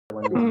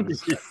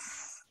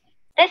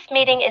This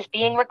meeting is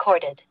being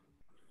recorded.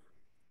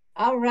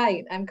 All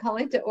right, I'm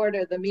calling to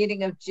order the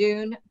meeting of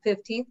June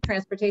 15th,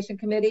 Transportation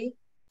Committee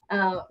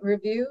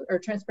Review or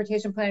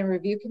Transportation Plan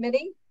Review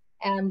Committee.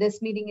 And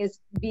this meeting is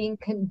being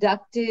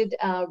conducted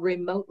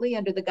remotely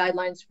under the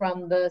guidelines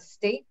from the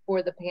state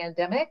for the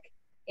pandemic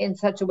in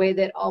such a way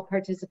that all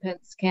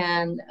participants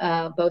can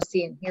both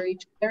see and hear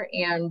each other,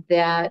 and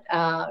that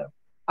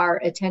our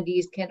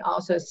attendees can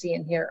also see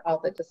and hear all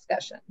the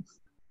discussions.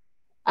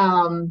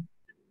 And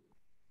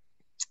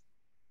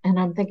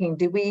I'm thinking,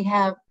 do we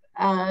have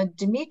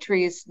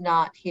Dimitri's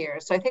not here?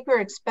 So I think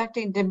we're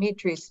expecting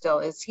Dimitri still.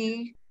 Is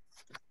he?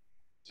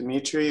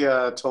 Dimitri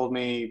told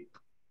me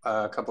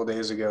a couple of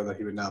days ago that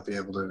he would not be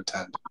able to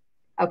attend.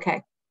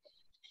 Okay.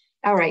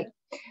 All right.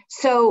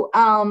 So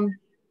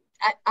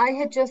I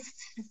had just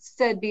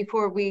said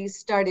before we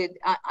started,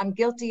 I'm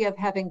guilty of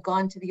having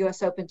gone to the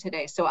US Open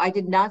today. So I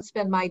did not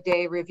spend my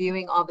day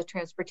reviewing all the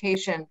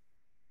transportation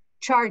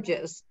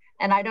charges.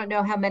 And I don't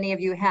know how many of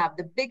you have.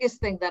 The biggest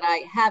thing that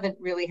I haven't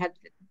really had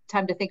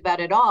time to think about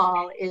at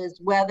all is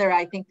whether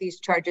I think these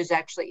charges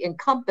actually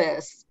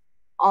encompass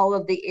all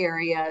of the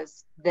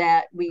areas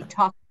that we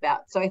talked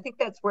about. So I think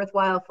that's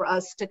worthwhile for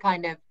us to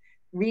kind of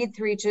read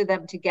through each of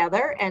them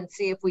together and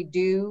see if we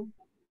do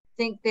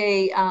think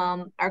they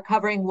are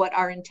covering what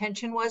our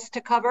intention was to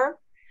cover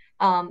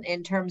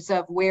in terms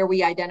of where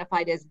we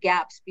identified as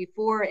gaps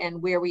before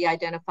and where we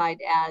identified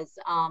as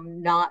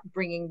not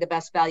bringing the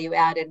best value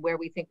add, and where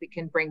we think we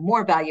can bring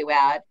more value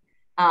add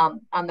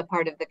on the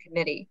part of the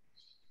committee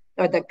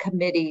or the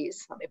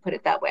committees, let me put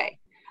it that way.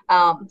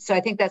 So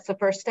I think that's the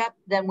first step.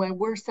 Then when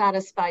we're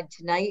satisfied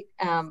tonight,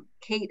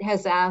 Kate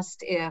has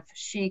asked if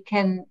she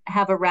can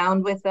have a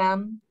round with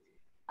them,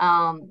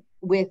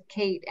 with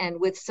Kate and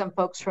with some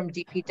folks from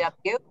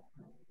DPW.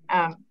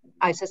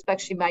 I suspect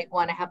she might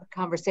want to have a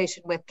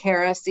conversation with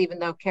Karis, even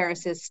though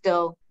Karis is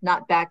still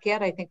not back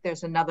yet. I think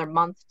there's another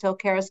month till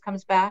Karis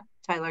comes back.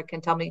 Tyler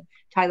can tell me.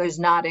 Tyler's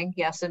nodding.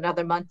 Yes,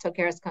 another month till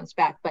Karis comes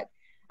back. But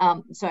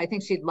so I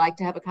think she'd like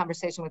to have a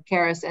conversation with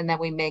Karis, and then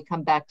we may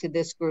come back to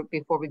this group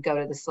before we go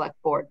to the select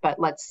board. But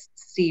let's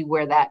see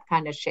where that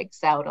kind of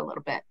shakes out a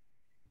little bit.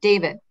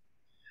 David.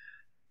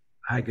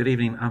 Hi, good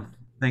evening.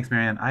 Thanks,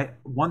 Marianne.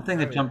 One thing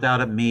that jumped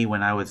out at me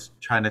when I was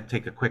trying to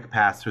take a quick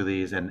pass through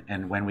these,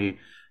 and when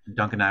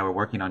Duncan and I were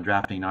working on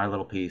drafting our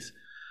little piece,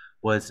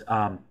 was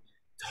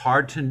it's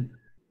hard to,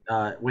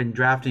 when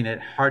drafting it,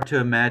 hard to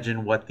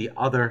imagine what the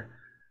other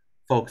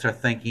folks are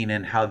thinking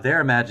and how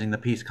they're imagining the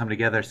piece come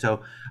together. So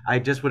I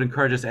just would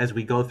encourage us as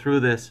we go through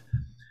this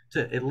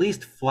to at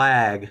least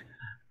flag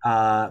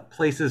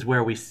places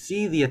where we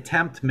see the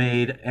attempt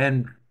made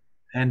and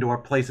or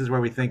places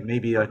where we think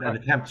maybe an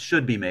attempt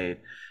should be made,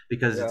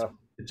 because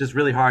it's just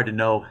really hard to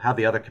know how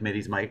the other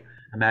committees might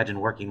imagine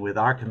working with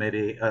our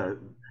committee,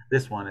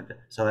 this one.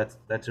 So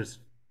that's just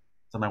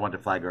something I wanted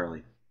to flag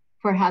early.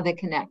 For how they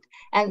connect.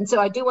 And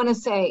so I do want to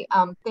say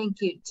thank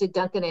you to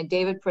Duncan and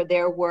David for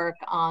their work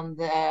on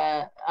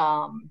the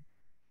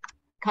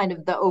kind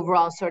of the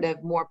overall sort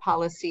of more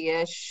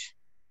policy-ish,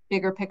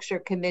 bigger picture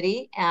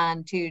committee,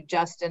 and to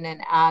Justin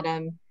and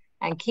Adam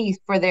and Keith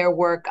for their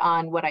work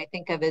on what I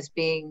think of as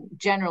being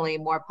generally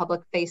more public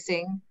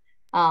facing,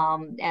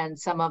 and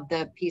some of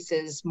the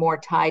pieces more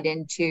tied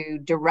into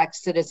direct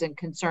citizen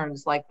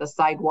concerns like the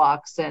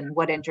sidewalks and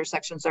what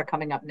intersections are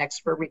coming up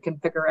next for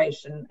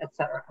reconfiguration, et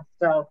cetera.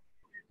 So,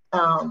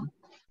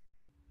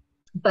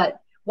 but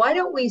why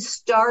don't we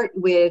start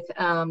with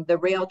the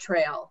rail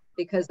trail,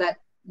 because that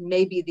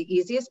may be the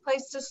easiest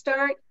place to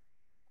start.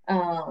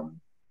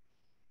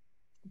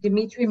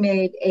 Dimitri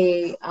made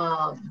a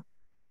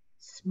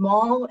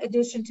small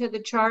addition to the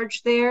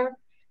charge there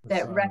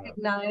that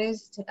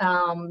recognized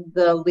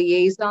the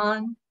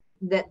liaison,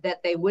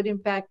 that they would in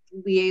fact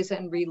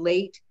liaison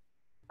relate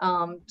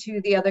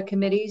to the other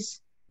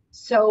committees,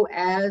 so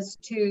as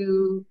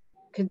to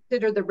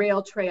consider the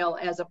rail trail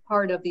as a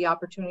part of the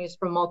opportunities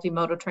for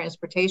multimodal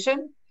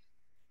transportation.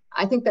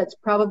 I think that's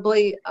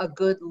probably a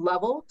good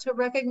level to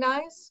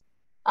recognize.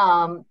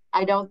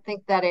 I don't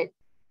think that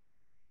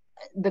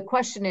the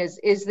question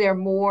is there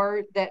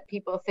more that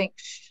people think,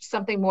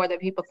 something more that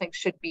people think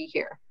should be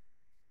here?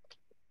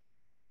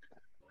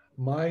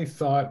 My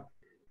thought,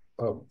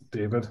 oh,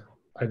 David,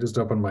 I just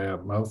opened my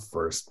mouth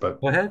first, but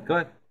go ahead.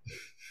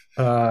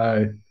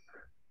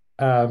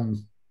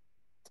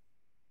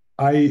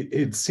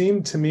 It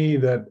seemed to me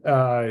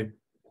that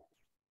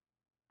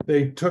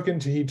he took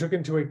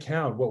into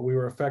account what we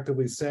were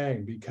effectively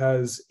saying,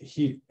 because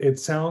it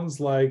sounds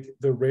like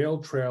the rail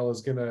trail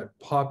is going to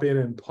pop in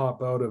and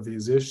pop out of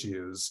these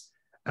issues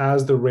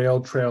as the rail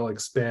trail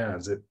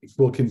expands. It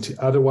will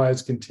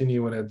otherwise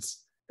continue in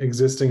its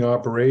existing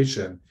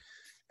operation.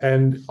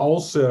 And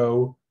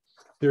also,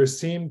 it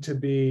seemed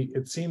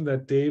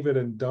that David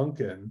and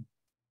Duncan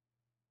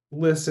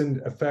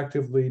listened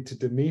effectively to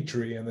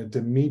Dimitri, and that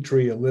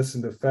Dimitri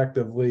listened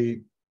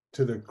effectively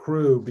to the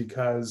crew,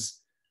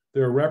 because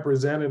there are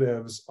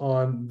representatives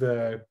on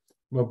the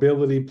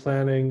Mobility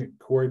Planning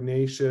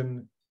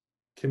Coordination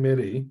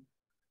Committee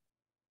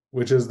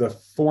which is the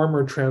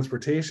former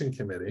Transportation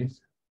Committee,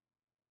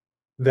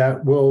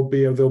 that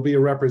there'll be a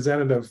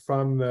representative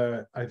from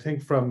the, I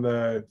think from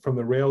the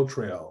rail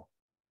trail,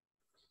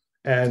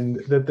 and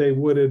that they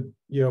would,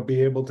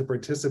 be able to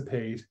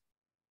participate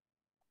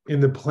in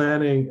the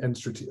planning and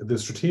the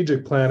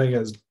strategic planning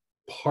as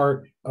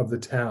part of the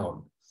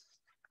town.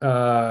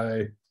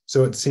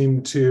 So it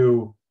seemed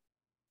to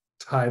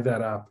tie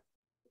that up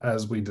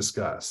as we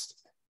discussed.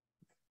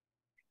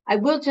 I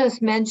will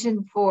just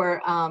mention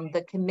for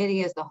the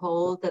committee as a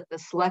whole that the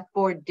select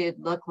board did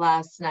look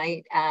last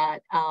night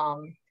at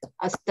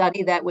a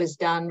study that was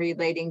done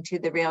relating to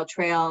the rail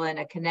trail and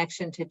a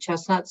connection to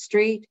Chestnut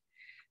Street.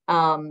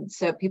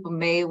 So people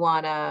may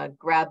want to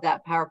grab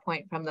that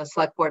PowerPoint from the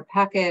select board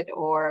packet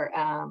or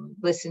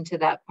listen to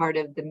that part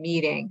of the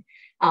meeting.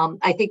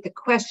 I think the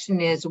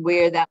question is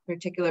where that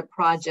particular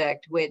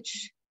project,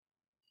 which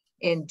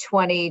in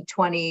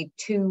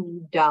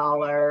 2022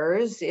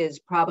 dollars is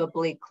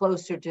probably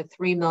closer to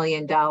 $3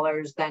 million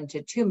than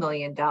to $2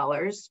 million.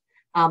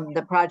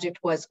 The project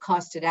was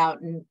costed out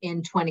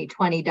in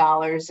 2020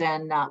 dollars,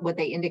 and what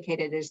they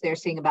indicated is they're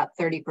seeing about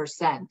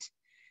 30%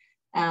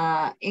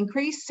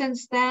 increase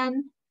since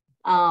then.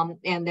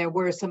 And there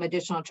were some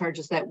additional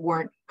charges that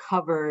weren't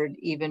covered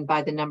even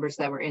by the numbers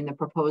that were in the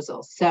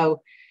proposal.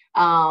 So,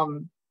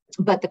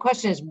 but the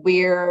question is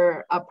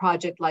where a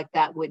project like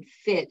that would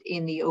fit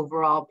in the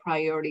overall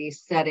priority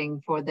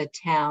setting for the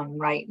town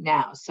right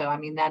now. So, I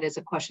mean, that is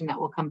a question that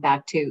we'll come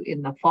back to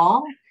in the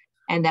fall,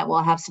 and that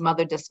we'll have some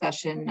other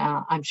discussion,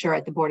 I'm sure,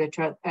 at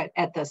the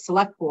at the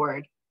select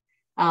board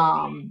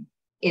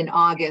in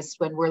August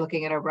when we're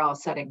looking at overall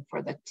setting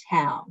for the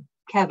town.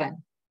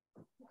 Kevin.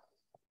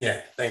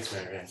 Yeah, thanks,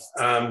 Marianne.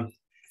 On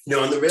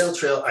the rail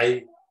trail,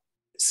 I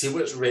see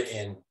what's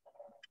written,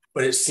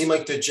 but it seemed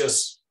like they're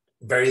just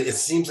it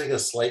seems like a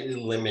slightly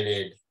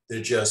limited,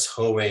 they're just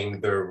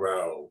hoeing their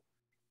row.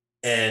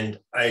 And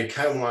I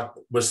kind of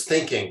was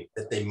thinking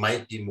that they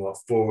might be more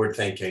forward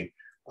thinking.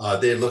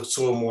 They look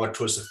sort of more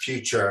towards the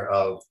future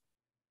of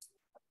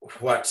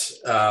what,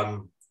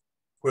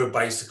 where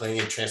bicycling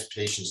and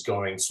transportation is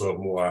going, sort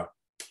of more,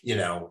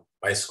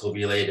 bicycle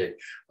related.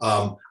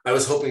 I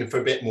was hoping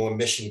for a bit more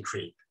mission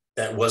creep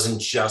that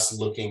wasn't just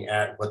looking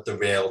at what the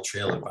rail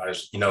trail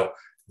advisors,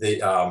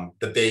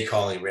 the Bay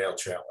Colony Rail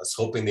Trail. I was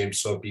hoping they'd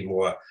sort of be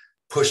more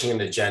pushing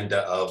an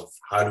agenda of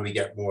how do we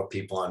get more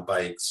people on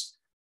bikes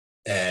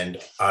and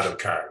out of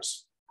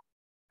cars.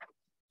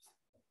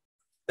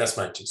 That's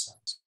my 2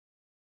 cents.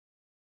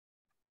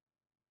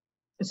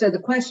 So the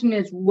question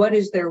is, what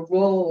is their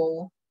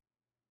role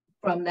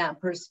from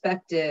that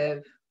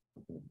perspective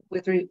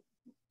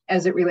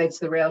as it relates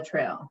to the rail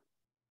trail?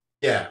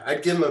 Yeah,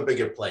 I'd give them a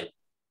bigger plate.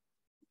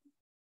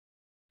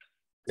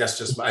 That's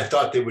just, I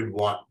thought they would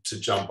want to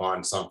jump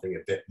on something a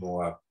bit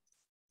more,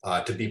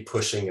 to be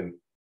pushing and,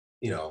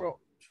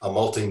 a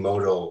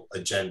multimodal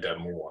agenda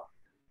more.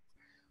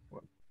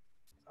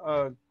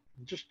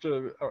 Just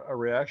a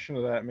reaction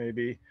to that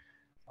maybe.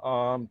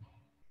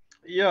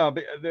 Yeah,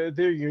 but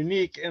they're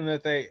unique in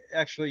that they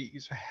actually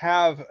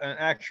have an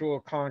actual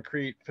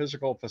concrete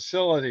physical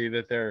facility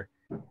that they're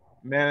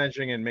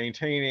managing and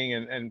maintaining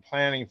and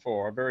planning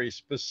for, a very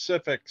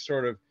specific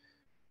sort of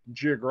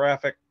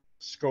geographic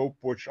scope,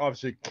 which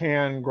obviously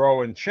can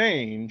grow and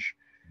change.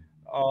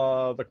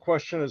 The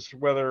question is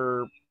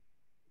whether,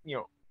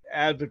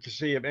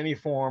 advocacy of any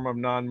form of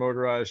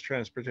non-motorized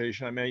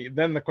transportation. I mean,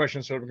 then the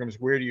question sort of becomes,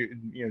 where do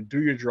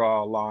you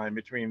draw a line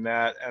between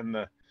that and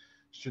the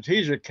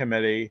strategic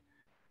committee?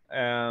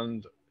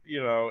 And,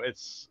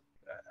 it's,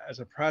 as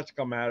a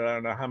practical matter, I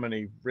don't know how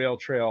many rail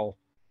trail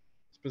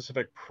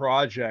specific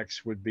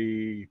projects would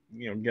be,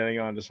 getting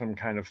onto some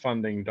kind of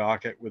funding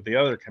docket with the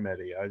other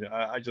committee.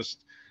 I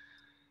just,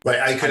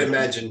 right. I could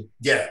imagine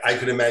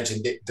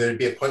there'd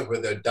be a point where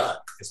they're done.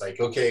 It's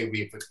like, okay,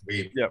 we've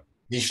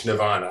reached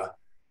Nirvana.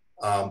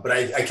 But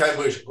I kind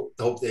of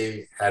hope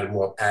they had a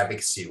more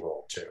advocacy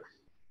role too.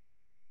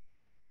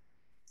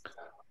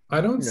 I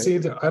don't see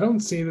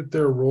that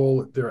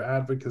their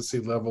advocacy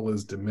level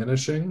is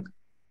diminishing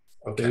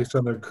based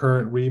on their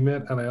current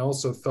remit. And I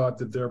also thought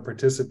that their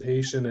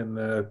participation in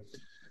the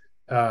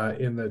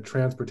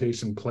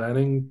Transportation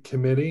Planning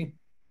Committee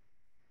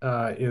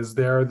is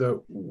there.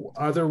 The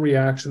other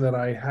reaction that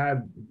I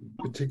had,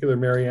 particular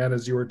Marianne,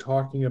 as you were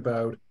talking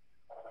about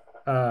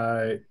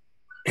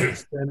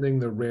extending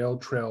the rail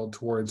trail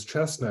towards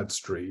Chestnut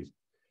Street,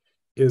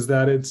 is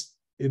that it's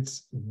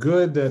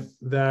good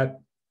that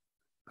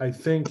I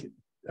think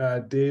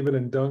David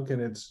and Duncan,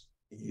 it's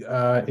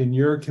in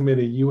your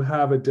committee, you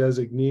have a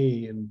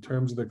designee in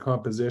terms of the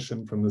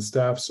composition from the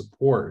staff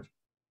support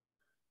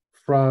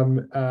from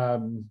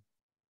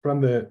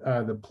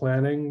the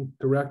planning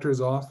director's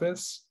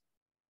office,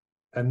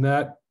 and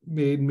that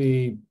made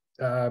me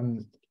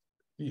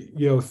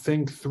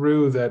think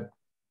through that.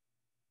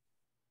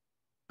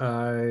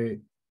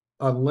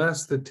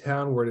 Unless the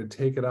town were to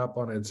take it up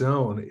on its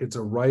own, it's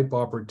a ripe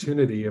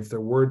opportunity if there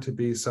were to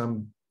be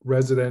some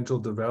residential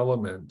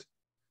development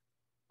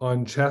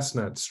on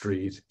Chestnut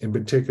Street, in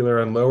particular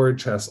on Lower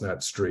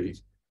Chestnut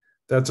Street,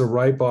 that's a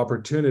ripe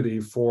opportunity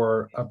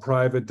for a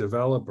private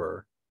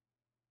developer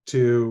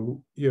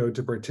to,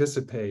 to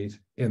participate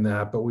in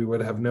that, but we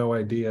would have no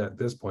idea at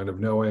this point of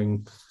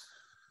knowing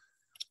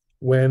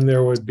when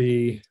there would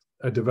be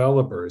a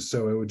developer.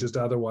 So it would just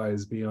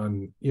otherwise be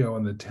on,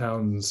 on the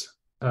town's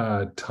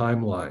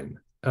timeline.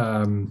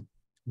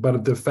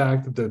 But the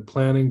fact that the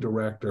planning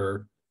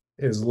director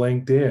is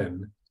linked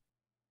in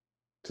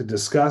to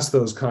discuss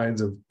those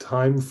kinds of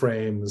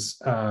timeframes,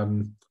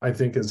 I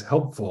think is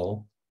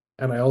helpful.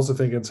 And I also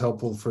think it's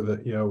helpful for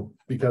the,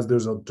 because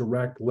there's a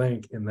direct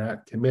link in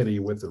that committee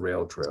with the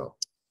rail trail.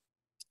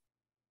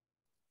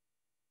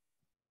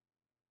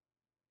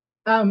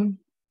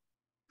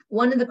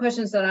 One of the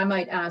questions that I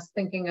might ask,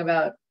 thinking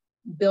about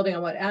building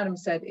on what Adam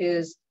said,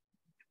 is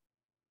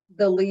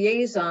the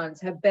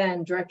liaisons have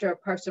been Director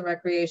of Parks and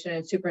Recreation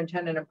and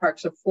Superintendent of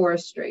Parks and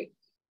Forestry.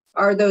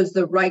 Are those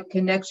the right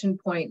connection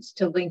points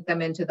to link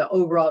them into the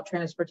overall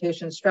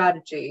transportation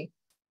strategy,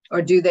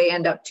 or do they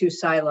end up too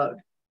siloed?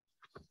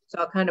 So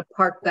I'll kind of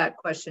park that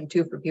question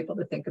too for people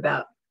to think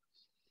about.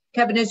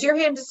 Kevin, is your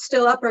hand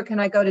still up, or can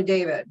I go to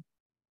David?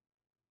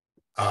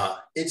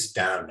 It's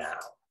down now.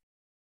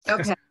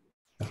 Okay.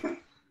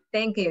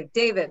 Thank you.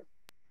 David.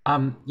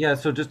 Yeah,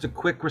 so just a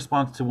quick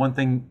response to one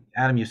thing,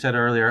 Adam, you said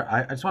earlier.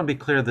 I just want to be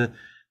clear that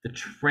the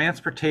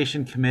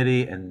Transportation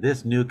Committee and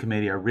this new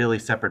committee are really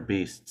separate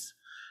beasts.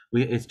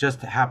 It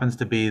just happens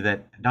to be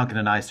that Duncan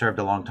and I served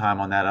a long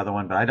time on that other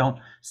one, but I don't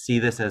see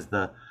this as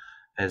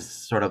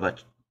sort of a,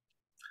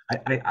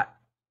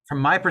 from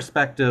my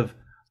perspective,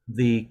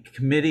 the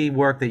committee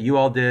work that you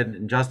all did,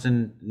 and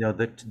Justin,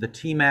 the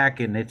TMAC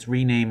and its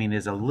renaming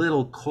is a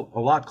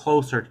lot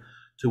closer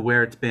to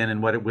where it's been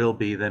and what it will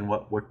be than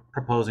what we're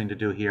proposing to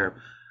do here,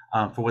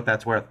 for what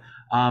that's worth.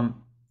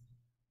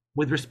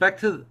 With respect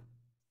to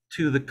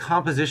the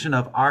composition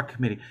of our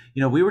committee,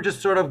 we were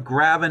just sort of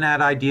grabbing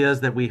at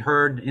ideas that we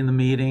heard in the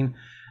meeting.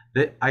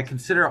 That I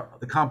consider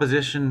the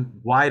composition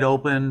wide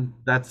open.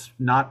 That's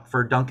not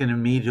for Duncan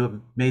and me to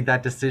have made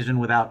that decision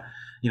without,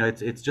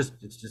 it's just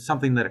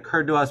something that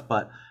occurred to us.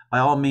 But by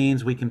all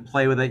means, we can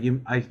play with it.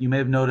 You may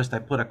have noticed I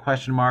put a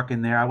question mark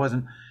in there. I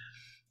wasn't.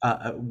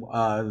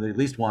 At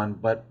least one,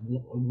 but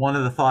one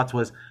of the thoughts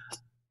was,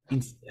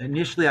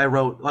 initially I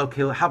wrote,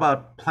 okay, how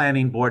about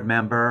planning board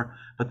member?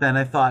 But then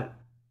I thought,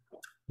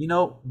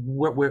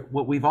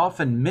 what we've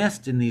often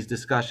missed in these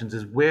discussions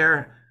is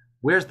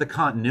where's the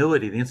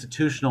continuity, the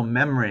institutional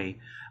memory,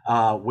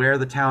 where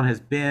the town has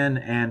been,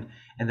 and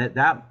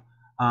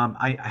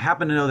I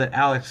happen to know that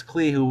Alex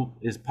Klee, who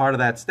is part of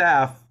that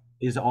staff,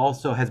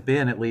 has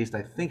been, at least,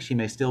 I think she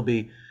may still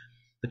be,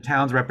 the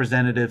town's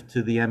representative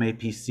to the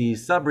MAPC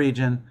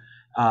subregion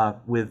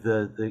with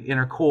the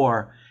inner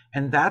core,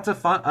 and that's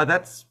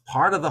that's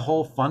part of the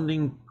whole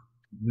funding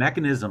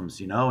mechanisms,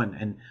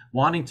 and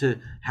wanting to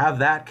have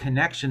that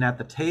connection at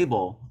the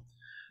table,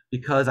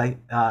 because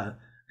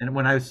and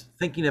when I was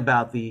thinking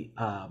about the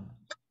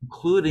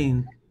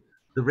including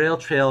the Rail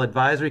Trail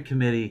Advisory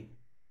Committee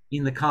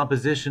in the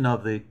composition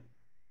of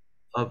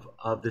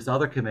this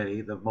other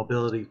committee, the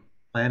Mobility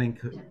Planning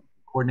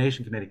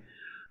Coordination Committee.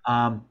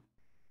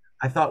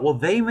 I thought, well,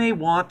 they may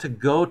want to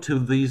go to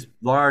these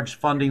large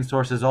funding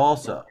sources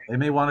also. They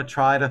may want to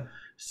try to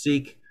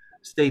seek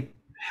state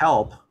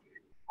help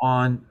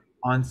on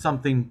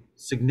something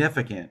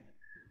significant.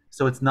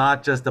 So it's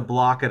not just a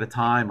block at a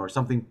time or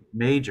something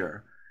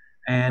major.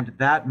 And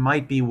that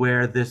might be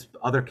where this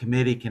other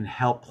committee can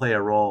help play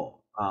a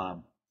role.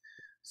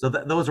 So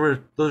those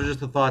are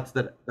just the thoughts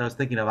that I was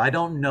thinking of. I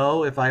don't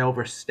know if I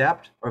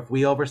overstepped or if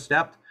we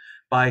overstepped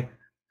by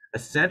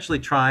essentially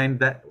trying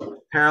that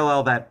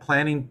parallel that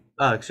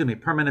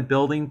permanent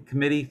building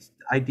committee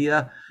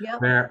idea.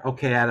 Yep. Where,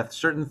 okay, at a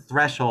certain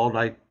threshold,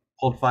 I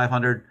pulled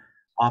 500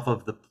 off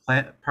of the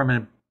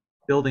permanent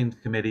building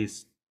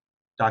committee's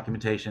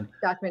documentation.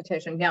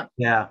 Yeah.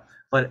 Yeah,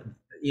 but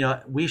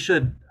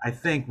I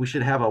think we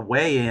should have a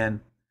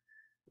weigh-in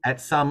at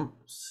some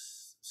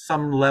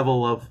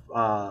level of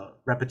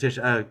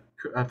repetition,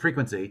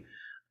 frequency.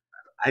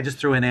 I just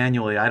threw in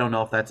annually. I don't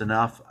know if that's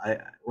enough.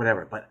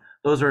 Whatever, but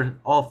those are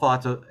all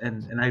thoughts,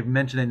 and I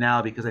mention it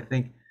now because I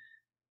think,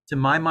 to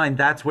my mind,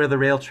 that's where the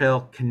rail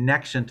trail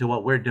connection to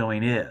what we're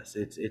doing is.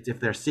 It's if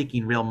they're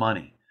seeking real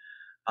money,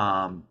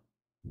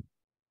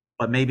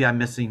 but maybe I'm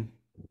missing.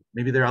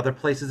 Maybe there are other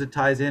places it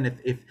ties in.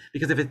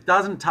 Because if it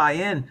doesn't tie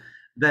in,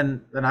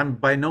 then I'm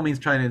by no means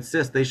trying to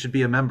insist they should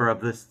be a member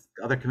of this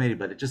other committee.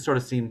 But it just sort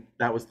of seemed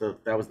that was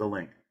the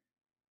link.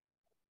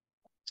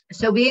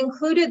 So we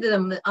included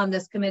them on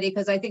this committee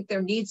because I think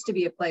there needs to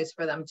be a place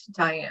for them to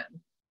tie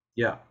in.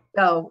 Yeah.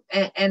 So,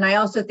 and I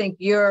also think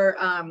your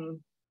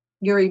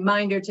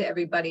reminder to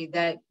everybody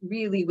that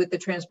really with the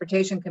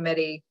Transportation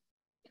Committee,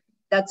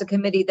 that's a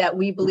committee that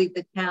we believe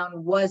the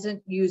town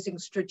wasn't using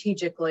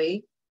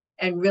strategically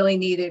and really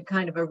needed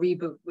kind of a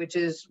reboot, which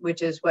is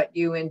what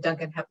you and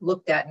Duncan have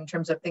looked at in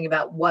terms of thinking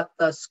about what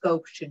the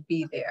scope should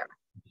be there.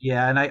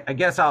 Yeah, and I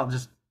guess I'll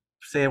just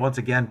say it once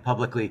again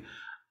publicly.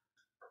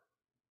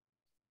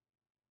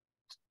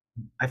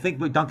 I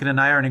think Duncan and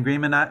I are in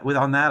agreement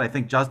on that. I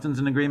think Justin's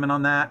in agreement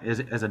on that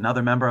as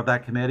another member of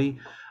that committee.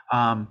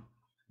 And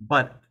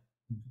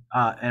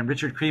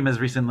Richard Cream has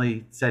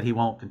recently said he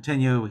won't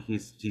continue.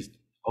 He's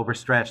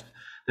overstretched.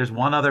 There's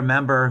one other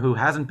member who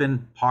hasn't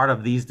been part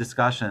of these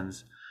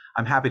discussions.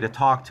 I'm happy to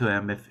talk to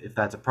him if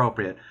that's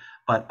appropriate.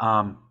 But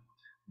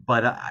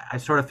I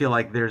sort of feel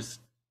like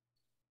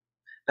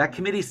that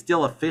committee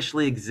still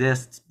officially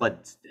exists,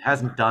 but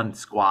hasn't done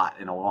squat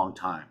in a long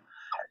time.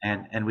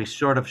 And we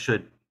sort of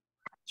should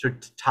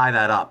tie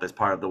that up as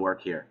part of the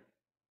work here.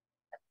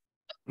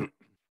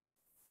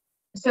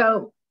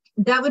 So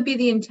that would be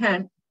the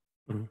intent.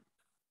 Mm-hmm.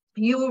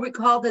 You will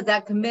recall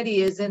that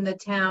committee is in the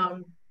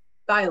town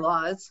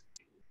bylaws.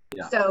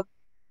 Yeah. So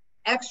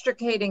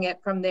extricating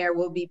it from there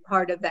will be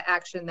part of the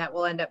action that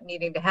will end up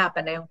needing to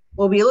happen. And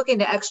we'll be looking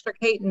to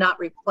extricate and not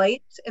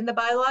replace in the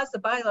bylaws. The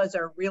bylaws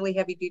are a really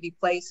heavy duty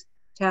place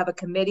to have a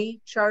committee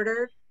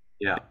chartered.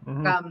 Yeah.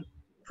 Mhm.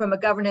 From a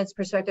governance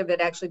perspective, it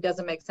actually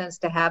doesn't make sense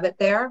to have it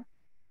there,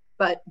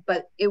 but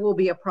it will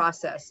be a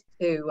process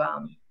to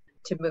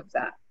move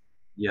that.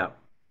 Yeah.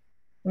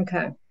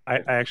 Okay. I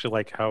actually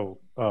like how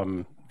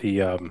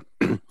the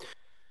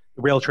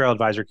Rail Trail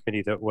Advisory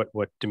Committee, that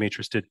what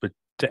Demetrius did, but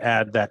to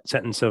add that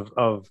sentence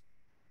of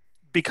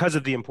because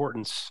of the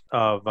importance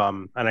of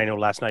and I know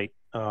last night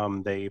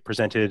they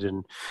presented,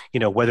 and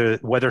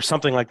whether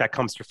something like that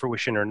comes to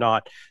fruition or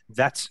not,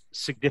 that's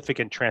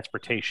significant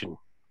transportation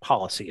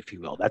policy, if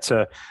you will. That's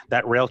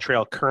that rail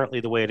trail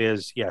currently the way it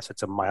is. Yes,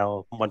 it's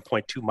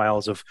 1.2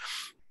 miles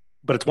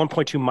but it's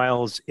 1.2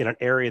 miles in an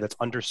area that's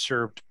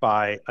underserved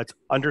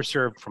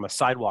from a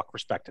sidewalk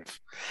perspective,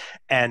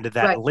 and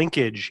that Right.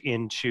 linkage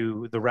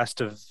into the rest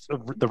of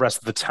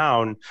the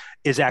town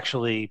is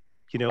actually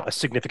a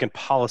significant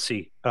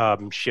policy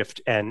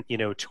shift and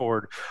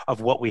toward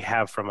of what we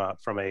have from a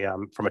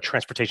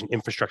transportation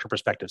infrastructure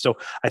perspective. So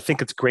I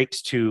think it's great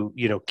to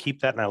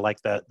keep that, and I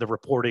like the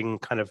reporting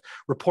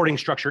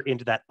structure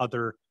into that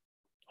other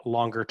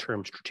longer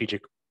term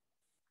strategic,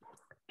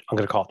 I'm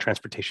going to call it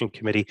transportation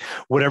committee,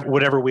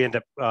 whatever we end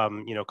up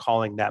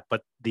calling that,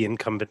 but the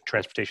incumbent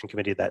transportation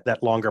committee,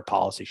 that longer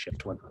policy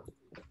shift one.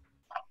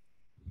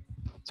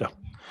 So,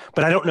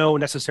 but I don't know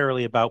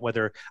necessarily about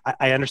whether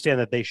I understand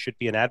that they should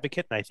be an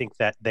advocate, and I think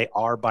that they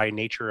are by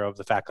nature of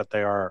the fact that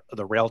they are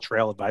the Rail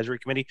Trail Advisory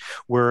Committee,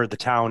 where the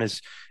town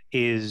is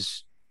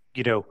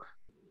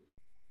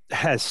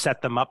has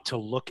set them up to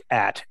look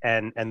at,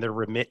 and their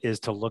remit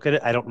is to look at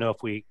it. I don't know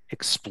if we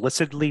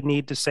explicitly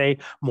need to say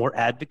more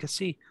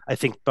advocacy. I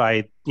think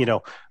by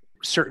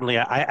certainly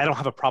I don't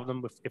have a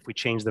problem if we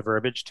change the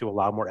verbiage to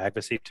allow more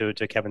advocacy, to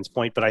Kevin's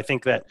point, but I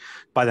think that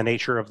by the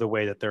nature of the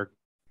way that they're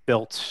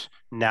built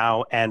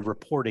now and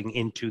reporting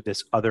into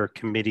this other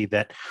committee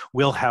that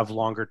will have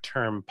longer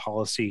term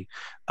policy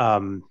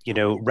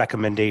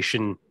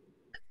recommendation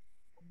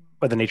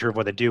by the nature of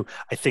what they do,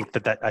 I think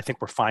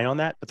we're fine on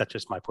that, but that's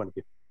just my point of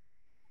view.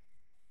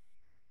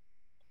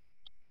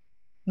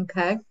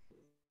 Okay.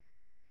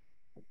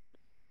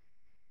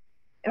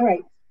 All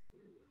right.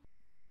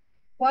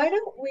 Why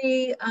don't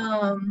we,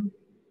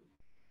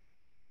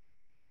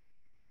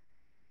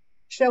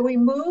 shall we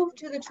move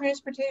to the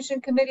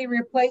Transportation Committee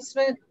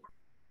replacement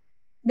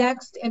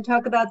next and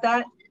talk about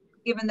that,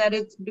 given that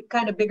it's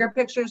kind of bigger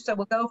picture? So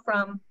we'll go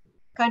from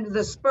kind of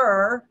the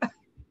spur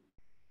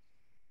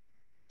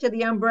to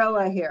the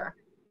umbrella here.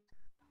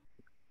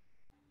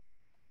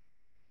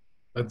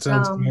 That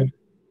sounds good.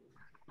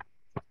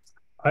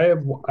 I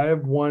have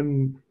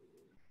one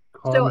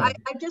comment. So I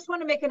just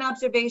want to make an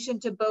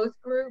observation to both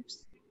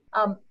groups.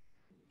 I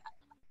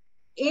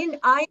am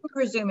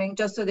presuming,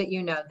 just so that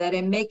you know, that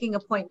in making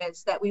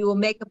appointments, that we will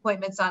make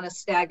appointments on a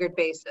staggered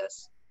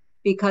basis,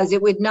 because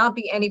it would not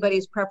be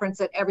anybody's preference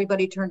that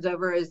everybody turns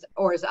over is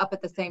up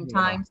at the same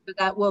time. So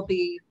that will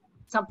be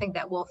something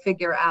that we'll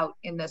figure out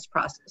in this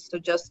process. So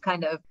just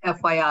kind of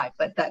FYI,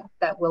 but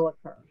that will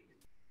occur.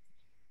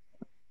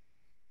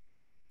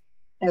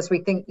 As we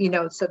think,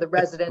 so the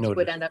residents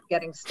would end up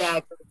getting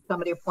staggered.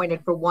 Somebody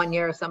appointed for 1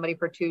 year, somebody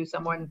for 2,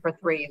 someone for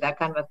 3, that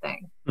kind of a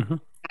thing. Mm-hmm.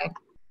 Okay.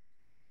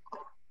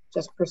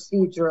 Just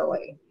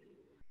procedurally.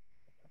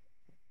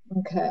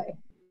 Okay.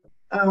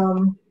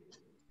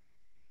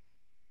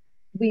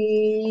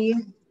 The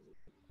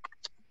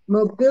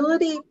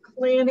Mobility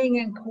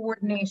Planning and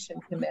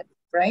Coordination Committee,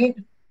 right?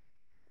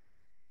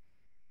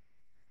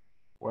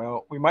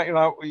 Well, we might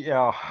not.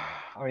 Yeah,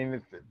 I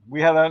mean, we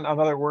had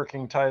another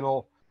working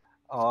title.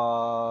 We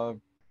don't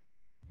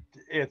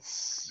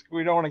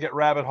want to get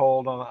rabbit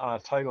holed on a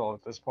title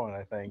at this point,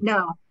 I think.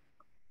 No.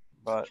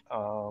 But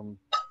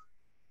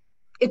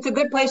it's a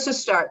good place to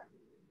start.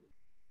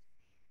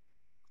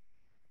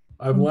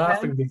 I'm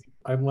laughing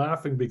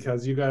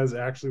because you guys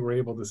actually were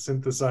able to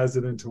synthesize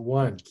it into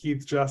one.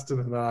 Keith, Justin,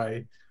 and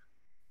I,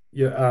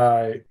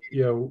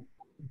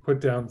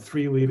 put down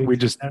 3 leading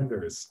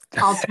contenders.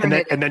 and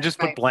then just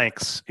put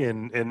blanks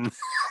in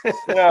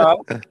yeah.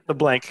 the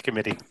blank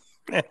committee.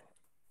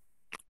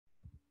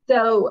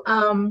 So,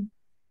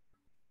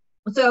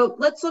 so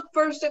let's look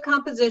first at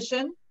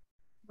composition,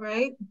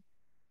 right?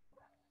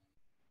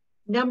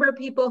 number of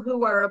people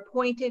who are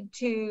appointed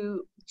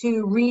to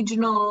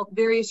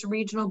various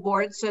regional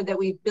boards so that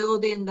we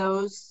build in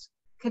those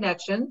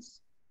connections.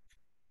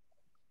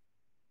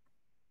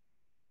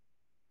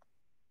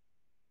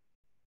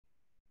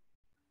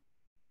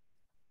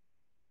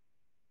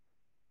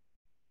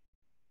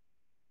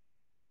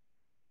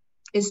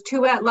 Is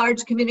 2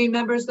 at-large community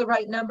members the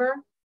right number?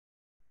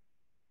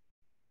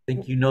 I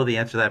think you know the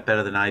answer to that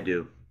better than I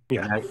do.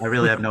 Yeah. I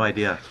really have no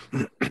idea.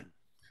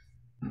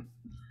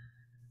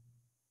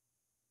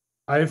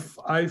 I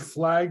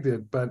flagged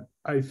it, but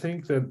I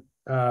think that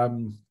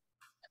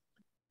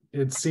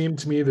it seemed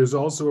to me there's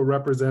also a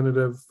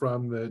representative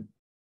from the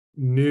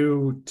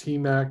new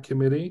TMAC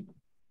committee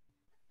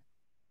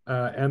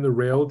and the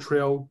Rail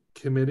Trail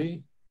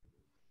Committee.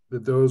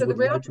 That those So the would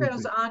rail likely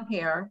trail's be- on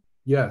here.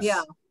 Yes.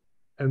 Yeah.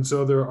 And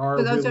so there are.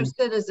 So those really- are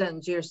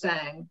citizens, you're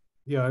saying?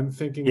 Yeah, I'm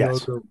thinking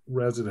Yes. those are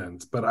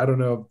residents, but I don't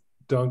know,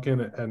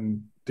 Duncan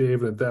and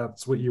David, if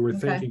that's what you were Okay.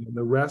 thinking. And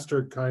the rest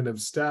are kind of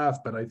staff,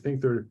 but I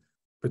think they're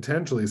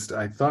potentially,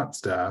 I thought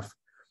staff,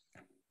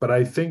 but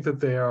I think that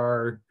they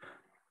are,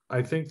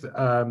 I think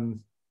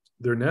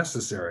they're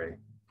necessary.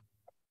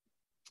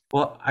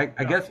 Well, I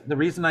guess the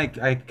reason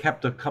I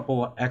kept a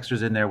couple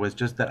extras in there was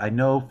just that I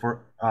know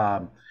for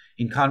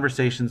in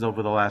conversations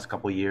over the last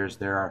couple of years,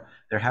 there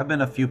have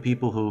been a few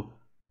people who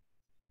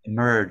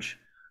emerge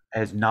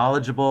as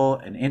knowledgeable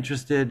and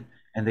interested,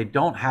 and they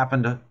don't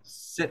happen to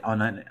sit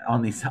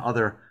on these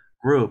other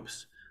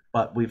groups.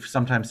 But we've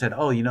sometimes said,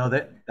 oh, you know,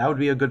 that would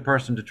be a good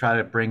person to try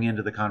to bring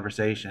into the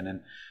conversation,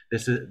 and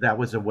that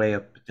was a way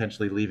of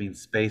potentially leaving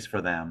space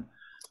for them.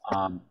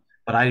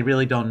 But I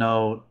really don't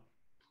know.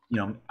 You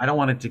know, I don't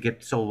want it to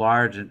get so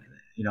large, and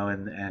you know,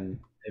 and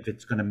if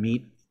it's going to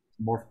meet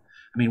more.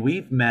 I mean,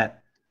 we've met.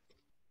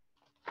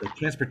 The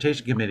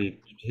Transportation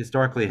Committee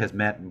historically has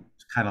met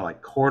kind of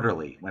like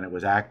quarterly when it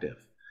was active,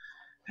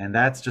 and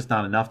that's just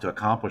not enough to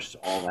accomplish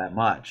all that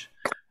much.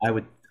 I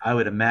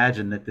would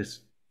imagine that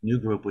this new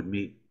group would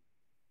meet.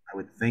 I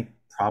would think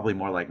probably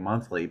more like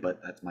monthly,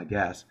 but that's my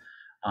guess.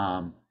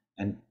 And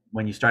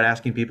when you start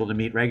asking people to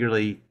meet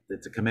regularly,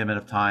 it's a commitment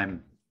of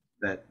time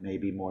that may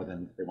be more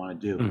than they want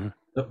to do.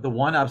 Mm-hmm. The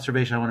one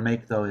observation I want to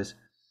make, though, is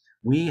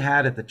we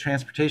had at the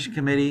Transportation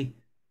Committee,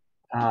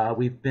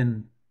 we've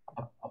been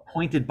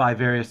appointed by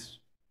various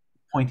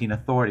appointing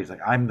authorities.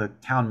 Like I'm the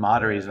town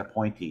moderator's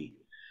appointee,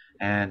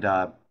 and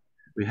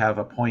we have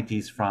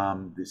appointees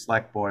from the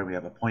select board, we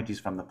have appointees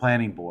from the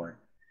planning board,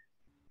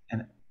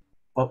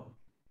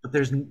 but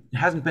there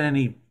hasn't been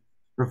any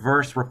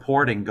reverse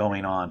reporting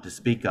going on to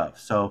speak of.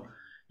 So,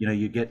 you know,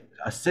 you get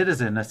a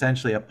citizen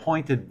essentially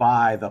appointed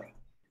by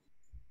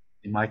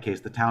in my case,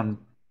 the town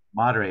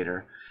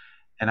moderator,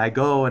 and I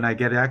go and I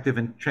get active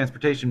in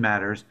transportation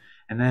matters.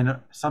 And then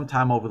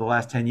sometime over the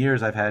last 10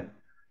 years, I've had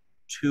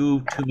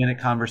two-minute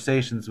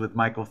conversations with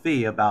Michael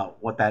Fee about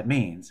what that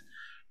means.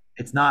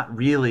 It's not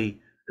really,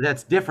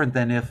 that's different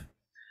than if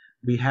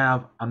we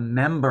have a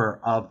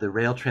member of the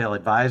Rail Trail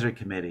Advisory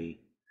Committee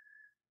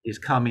is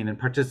coming and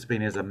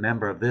participating as a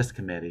member of this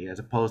committee, as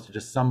opposed to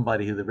just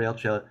somebody who the Rail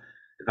Trail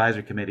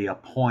Advisory Committee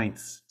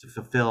appoints to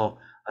fulfill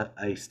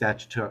a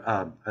statutory,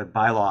 a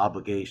bylaw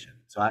obligation.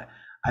 So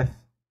as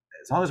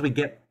long as we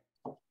get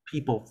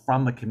people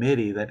from the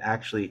committee that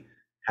actually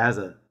has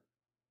a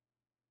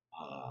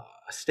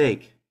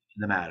stake in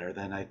the matter,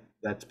 then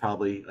that's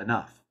probably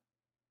enough.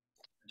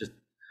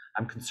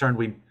 I'm concerned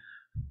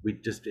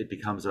it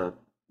becomes a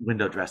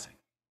window dressing.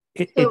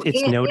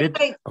 It's noted.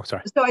 Oh,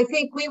 sorry. So I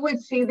think we would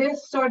see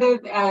this sort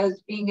of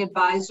as being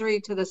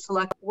advisory to the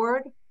select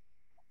board,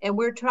 and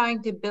we're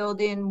trying to build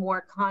in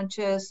more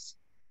conscious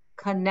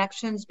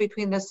connections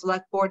between the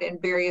select board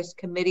and various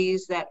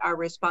committees that are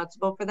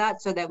responsible for that,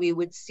 so that we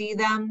would see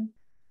them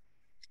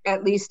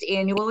at least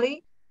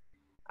annually.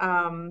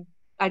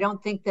 I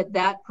don't think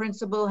that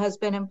principle has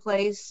been in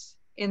place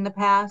in the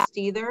past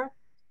either.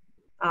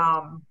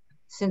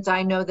 Since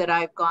I know that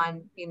I've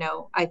gone, you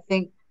know, I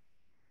think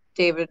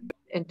David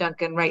and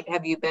Duncan, right,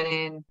 have you been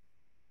in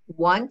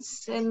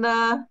once in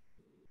the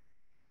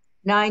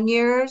 9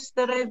 years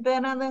that I've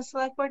been on the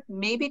select board?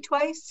 Maybe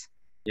twice?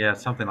 Yeah,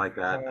 something like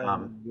that.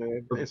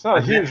 It's not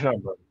a huge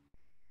number.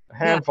 A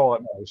handful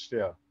at most,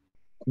 yeah.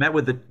 Met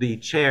with the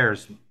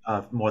chairs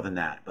more than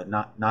that, but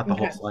not the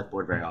whole select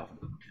board very often.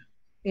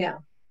 Yeah.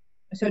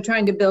 So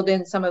trying to build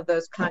in some of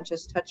those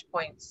conscious touch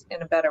points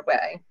in a better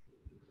way.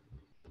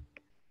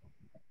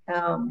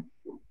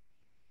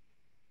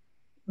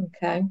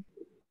 Okay.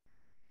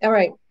 All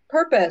right.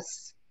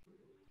 Purpose.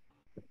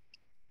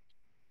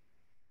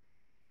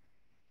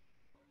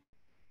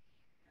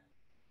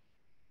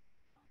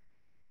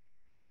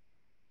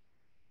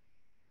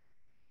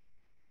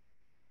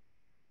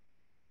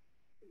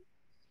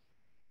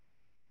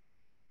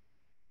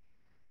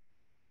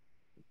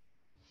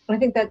 I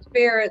think that's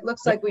fair. It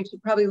looks like we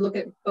should probably look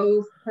at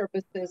both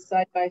purposes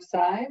side by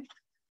side.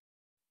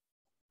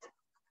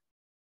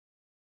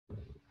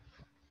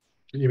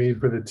 You mean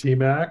for the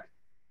TMAC?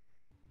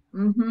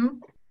 Mm-hmm.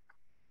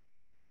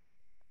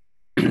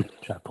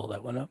 Try to pull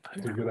that one up.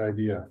 That's a good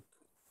idea.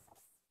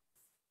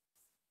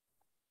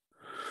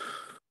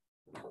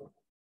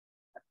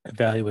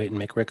 evaluate and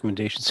make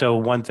recommendations. So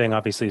one thing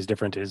obviously is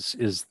different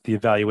is the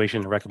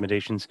evaluation and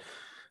recommendations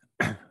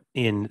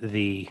in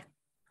the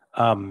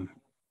I'm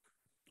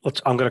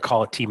going to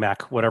call it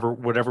TMAC,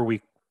 whatever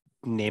we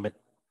name it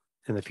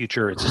in the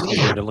future. It's just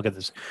easier to look at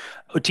this.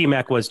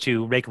 TMAC was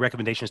to make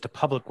recommendations to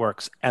Public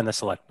Works and the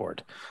Select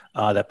Board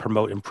that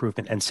promote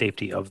improvement and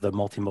safety of the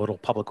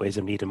multimodal public ways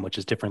of Needham, which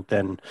is different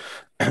than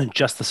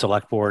just the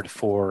Select Board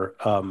for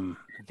and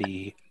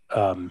the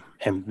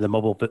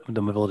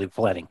mobility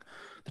planning,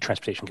 the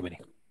Transportation Committee.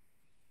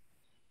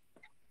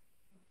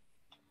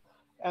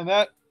 And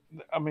that,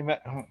 I mean,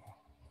 that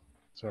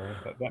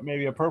may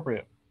be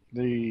appropriate.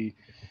 The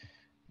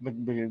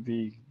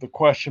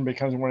question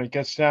becomes when it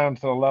gets down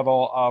to the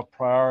level of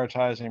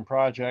prioritizing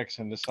projects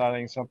and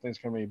deciding something's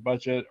going to be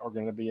budget or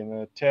going to be in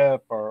the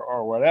tip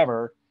or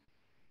whatever.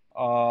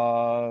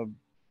 Public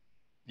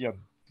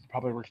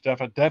Works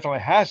definitely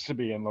has to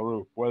be in the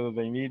loop. Whether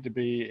they need to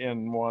be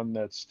in one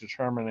that's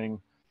determining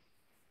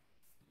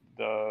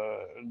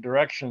the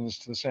directions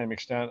to the same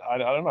extent, I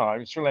don't know.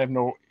 I certainly have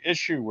no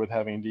issue with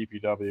having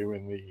DPW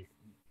in the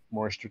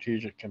more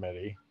strategic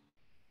committee.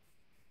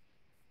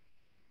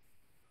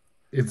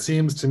 It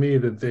seems to me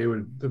that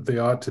they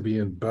ought to be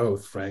in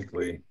both,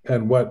 frankly.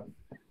 And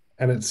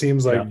it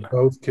seems like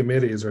both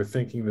committees are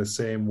thinking the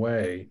same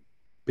way,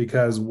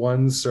 because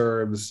one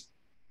serves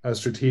a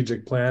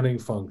strategic planning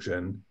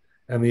function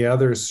and the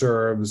other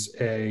serves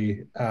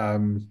a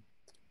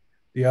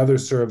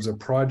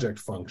project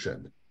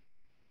function.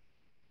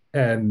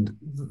 And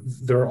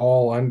they're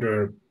all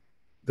under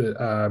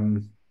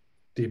the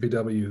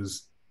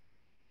DPW's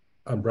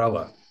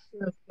umbrella.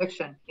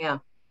 Jurisdiction, yeah.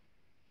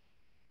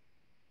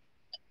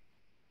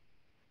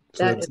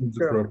 So that seems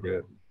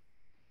appropriate.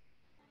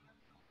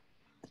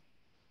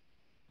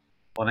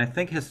 Well, and I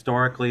think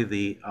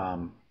historically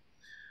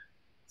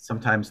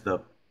sometimes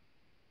a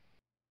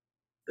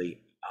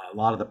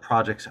lot of the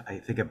projects I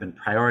think have been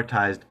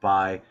prioritized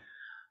by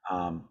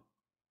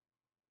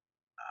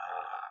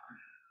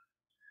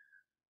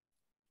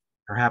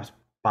perhaps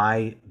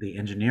by the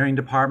engineering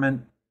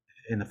department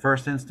in the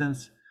first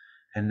instance,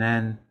 and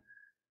then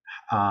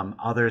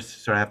others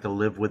sort of have to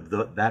live with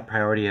that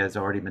priority has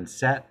already been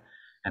set.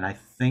 And I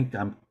think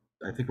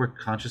we're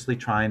consciously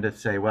trying to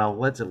say, well,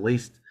 let's at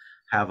least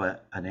have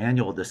an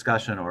annual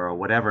discussion or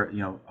whatever,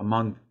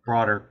 among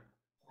broader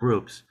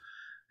groups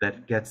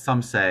that get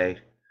some say.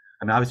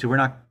 I mean, obviously we're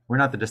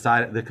not the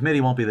decider. The committee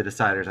won't be the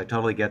deciders. I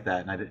totally get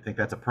that, and I think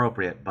that's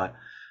appropriate. But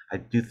I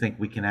do think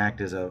we can act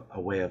as a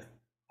way of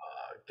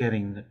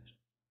getting a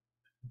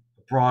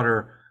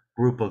broader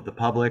group of the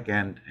public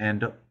and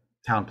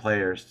town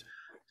players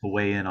to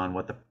weigh in on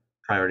what the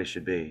priority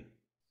should be.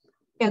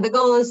 Yeah, the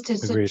goal is to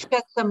Agreed.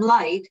 shed some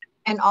light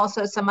and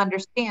also some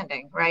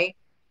understanding, right?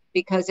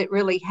 Because it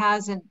really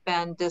hasn't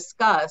been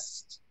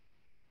discussed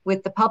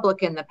with the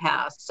public in the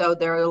past. So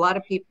there are a lot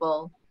of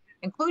people,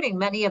 including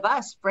many of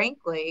us,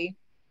 frankly,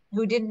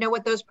 who didn't know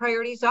what those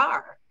priorities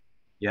are.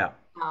 Yeah.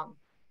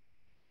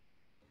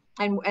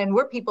 And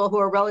we're people who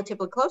are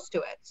relatively close to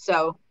it.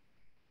 So.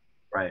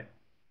 Right.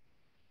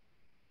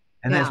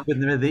 And there's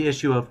been the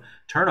issue of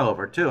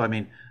turnover too. I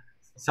mean,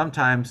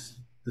 sometimes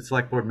the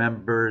select board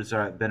members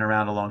have been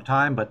around a long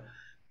time, but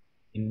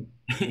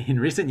in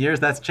recent years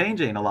that's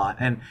changing a lot.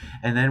 And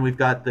then we've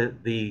got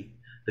the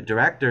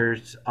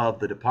directors of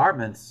the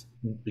departments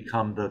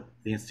become the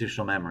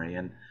institutional memory,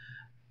 and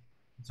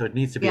so it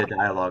needs to be a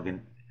dialogue,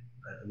 and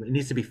it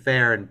needs to be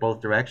fair in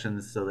both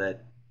directions, so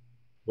that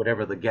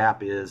whatever the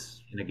gap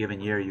is in a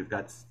given year, you've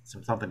got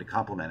something to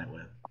complement it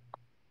with.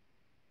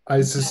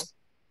 I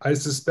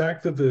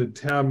suspect that the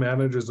town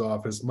manager's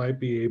office might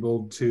be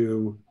able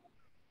to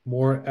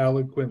more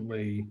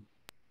eloquently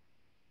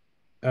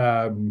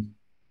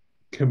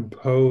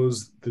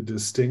compose the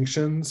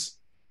distinctions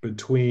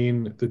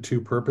between the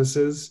two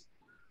purposes.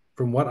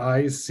 From what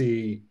I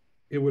see,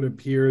 it would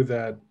appear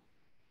that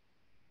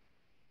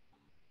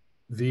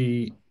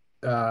the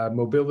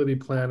Mobility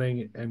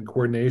Planning and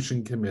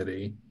Coordination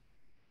Committee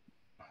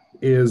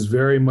is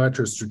very much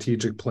a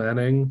strategic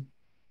planning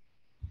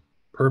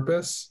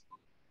purpose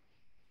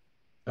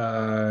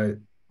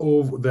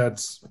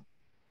that's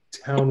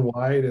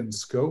town-wide in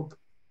scope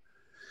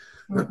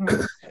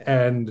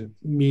and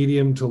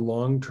medium to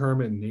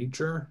long-term in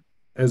nature,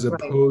 as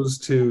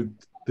opposed to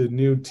the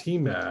new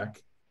TMAC,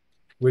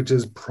 which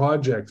is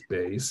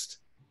project-based.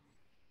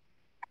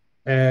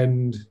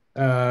 And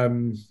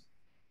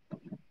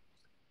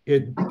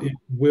it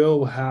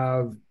will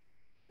have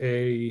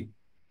it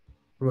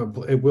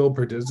will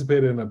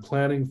participate in a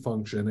planning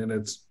function in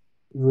its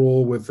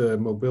role with the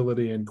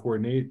mobility and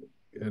coordinate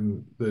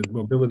and the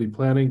Mobility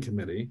Planning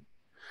Committee,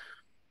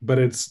 but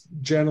it's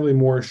generally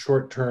more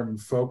short-term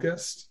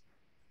focused.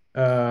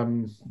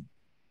 And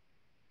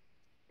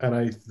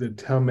the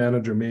town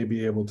manager may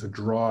be able to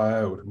draw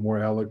out more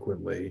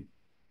eloquently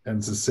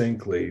and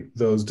succinctly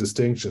those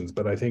distinctions,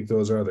 but I think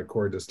those are the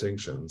core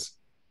distinctions.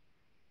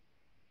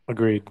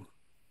 Agreed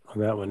on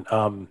that one.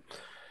 And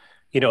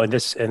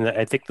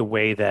I think the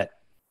way that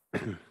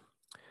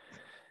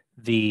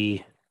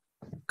the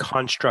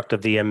construct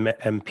of the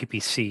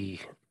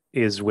MPPC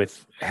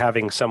with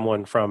having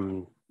someone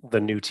from the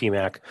new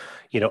TMAC,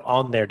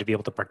 on there to be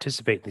able to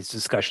participate in these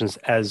discussions.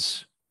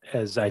 As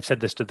I've said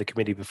this to the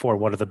committee before,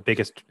 one of the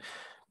biggest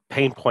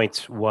pain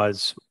points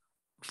was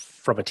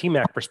from a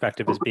TMAC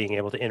perspective is being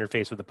able to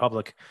interface with the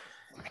public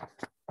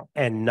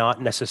and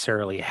not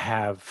necessarily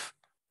have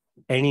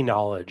any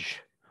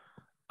knowledge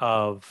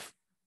of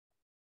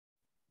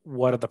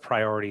what are the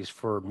priorities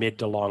for mid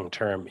to long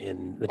term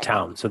in the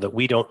town, so that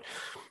we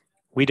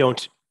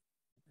don't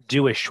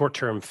do a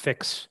short-term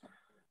fix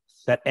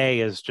that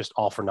is just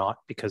all for naught,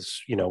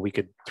 because we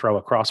could throw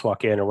a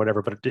crosswalk in or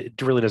whatever, but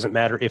it really doesn't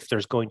matter if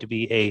there's going to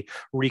be a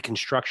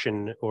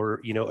reconstruction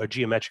or a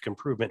geometric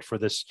improvement for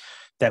this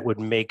that would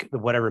make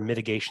whatever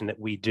mitigation that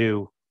we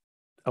do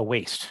a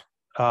waste.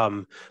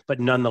 But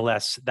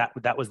nonetheless,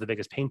 that was the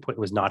biggest pain point,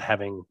 was not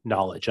having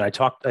knowledge. And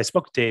I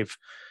spoke to Dave,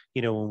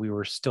 when we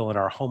were still in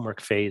our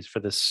homework phase for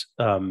this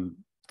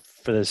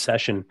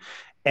session,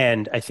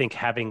 and I think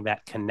having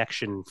that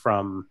connection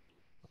from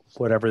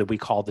whatever we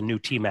call the new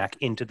TMAC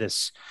into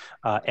this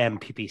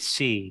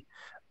MPPC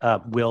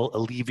will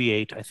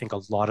alleviate, I think, a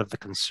lot of the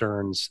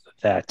concerns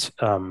that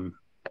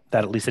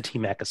at least the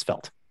TMAC has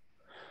felt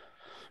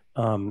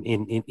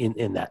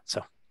in that.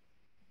 So,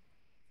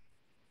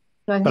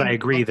 but I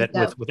agree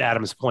that with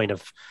Adam's point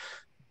of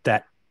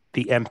that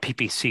the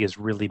MPPC is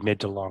really mid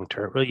to long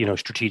term,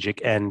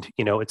 strategic, and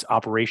it's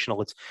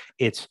operational.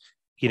 It's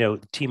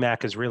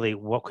TMAC is really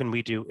what can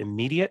we do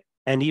immediate,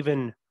 and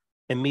even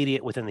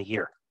immediate within the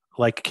year.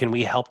 Like, can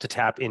we help to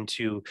tap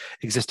into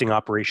existing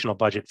operational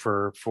budget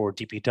for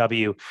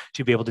DPW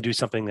to be able to do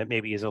something that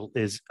maybe is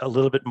a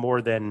little bit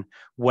more than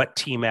what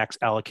TMAC's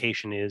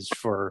allocation is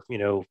for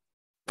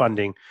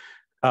funding,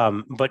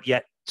 but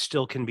yet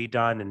still can be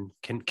done,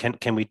 and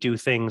can we do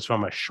things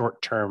from a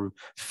short-term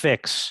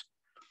fix,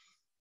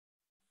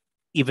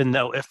 even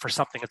though if for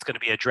something that's going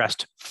to be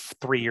addressed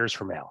 3 years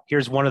from now.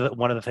 Here's one of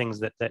the things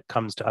that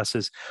comes to us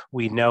is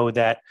we know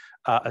that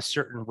a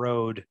certain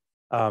road,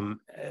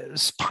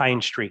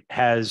 Pine Street,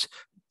 has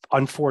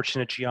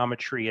unfortunate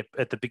geometry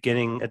at the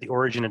beginning, at the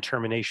origin and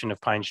termination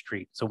of Pine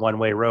Street. It's a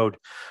one-way road.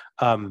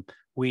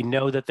 We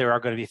know that there are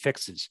going to be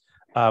fixes.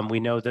 We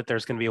know that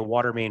there's going to be a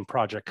water main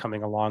project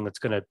coming along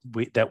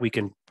that we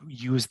can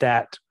use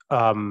that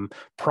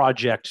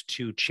project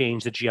to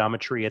change the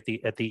geometry at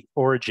the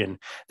origin.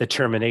 The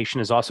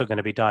termination is also going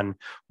to be done.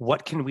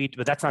 What can we do?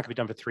 But that's not going to be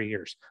done for 3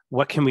 years.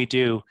 What can we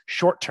do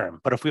short term?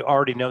 But if we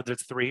already know that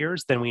it's 3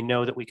 years, then we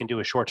know that we can do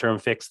a short term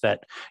fix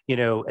that,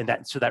 and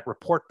that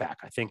report back.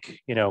 I think,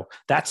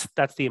 that's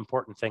the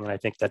important thing. And I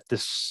think that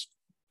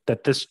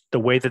the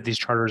way that these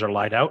charters are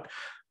laid out,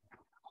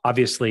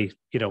 obviously,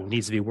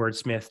 needs to be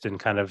wordsmithed and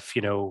kind of,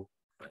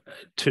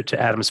 to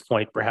Adam's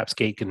point, perhaps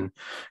Kate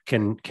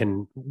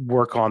can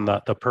work on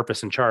the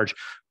purpose and charge,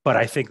 but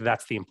I think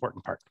that's the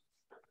important part.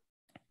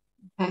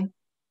 Okay,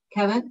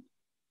 Kevin.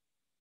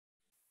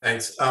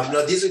 Thanks.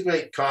 No, these are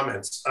great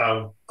comments.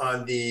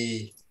 On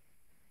the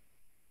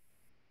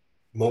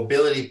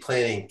mobility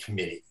planning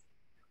committee,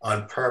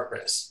 on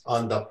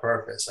the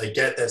purpose. I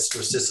get that's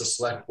just a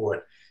select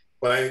board,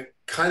 but I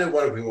kind of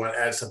wonder if we want to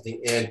add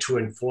something in to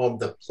inform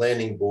the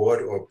planning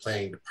board or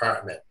planning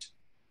department,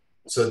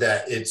 so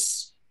that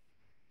it's,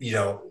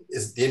 the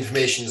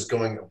information is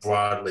going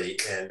broadly,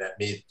 and that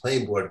maybe the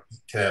planning board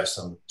can have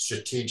some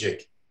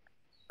strategic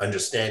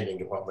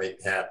understanding of what might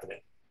be happening.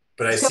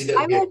 But I see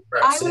that we have a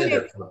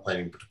representative from the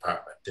planning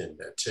department in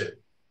there too.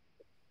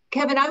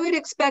 Kevin, I would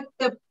expect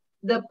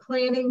the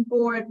planning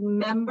board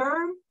member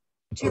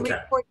to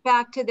report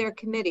back to their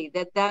committee.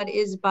 That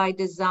is by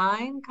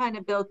design, kind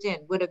of built in.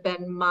 Would have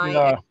been my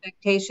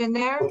expectation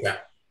there. Okay.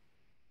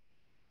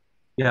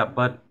 Yeah,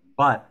 but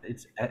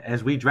it's,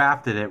 as we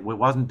drafted it, it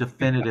wasn't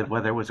definitive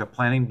whether it was a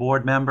planning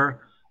board member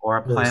or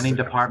a planning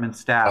department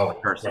staff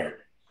person.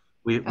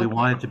 Right. We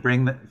wanted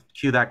to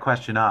cue that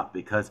question up,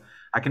 because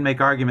I can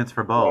make arguments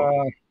for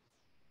both.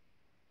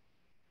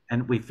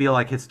 And we feel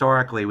like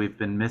historically we've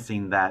been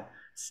missing that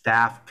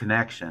staff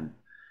connection.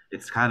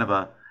 It's kind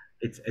of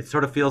it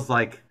sort of feels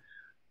like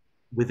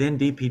within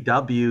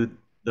DPW,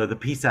 the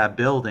PSAB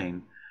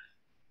building,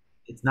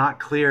 it's not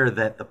clear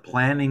that the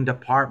planning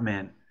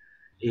department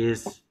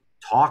is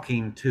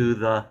talking to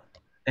the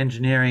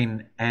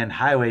engineering and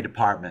highway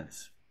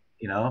departments.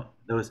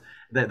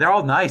 They're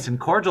all nice and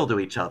cordial to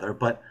each other,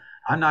 but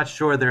I'm not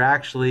sure they're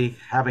actually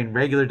having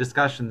regular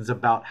discussions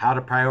about how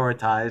to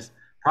prioritize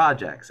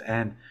projects.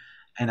 And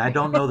I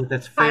don't know that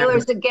that's fair.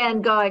 Tyler's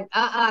again going,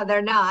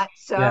 they're not.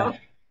 So. Yeah.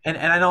 And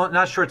I'm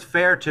not sure it's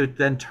fair to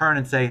then turn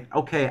and say,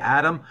 okay,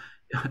 Adam,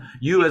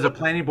 you as a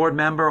planning board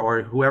member,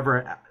 or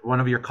whoever,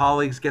 one of your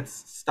colleagues gets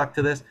stuck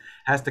to this,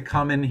 has to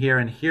come in here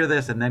and hear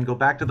this and then go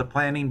back to the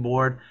planning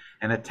board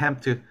and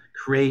attempt to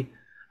create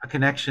a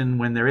connection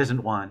when there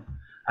isn't one.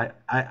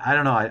 I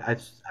don't know.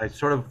 I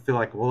sort of feel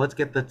like, well, let's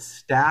get the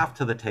staff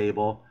to the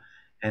table.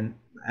 And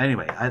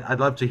anyway, I'd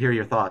love to hear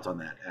your thoughts on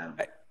that, Adam.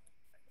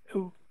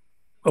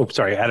 Oh,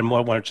 sorry, Adam,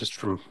 I wanted just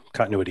from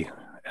continuity.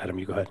 Adam,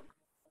 you go ahead.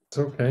 It's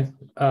okay.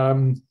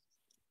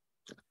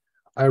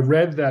 I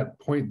read that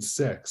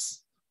 0.6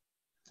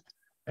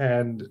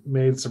 and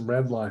made some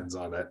red lines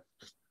on it.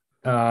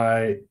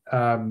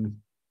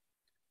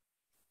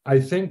 I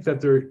think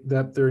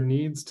that there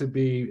needs to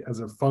be, as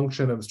a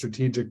function of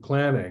strategic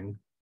planning,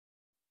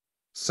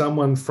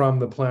 someone from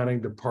the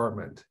planning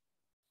department.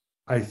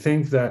 I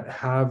think that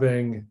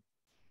having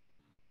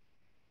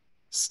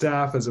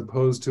staff as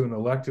opposed to an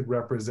elected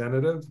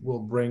representative will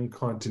bring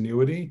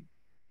continuity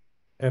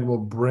and will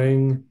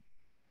bring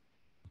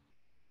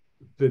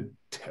the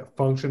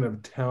function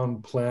of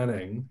town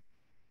planning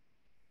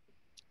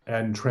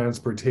and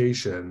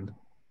transportation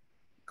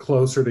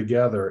closer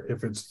together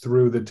if it's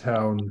through the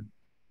town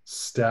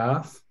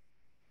staff.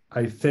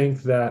 I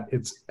think that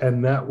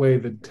and that way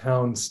the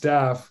town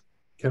staff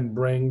can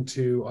bring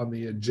on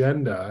the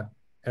agenda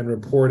and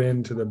report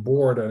into the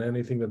board on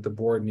anything that the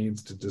board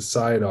needs to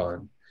decide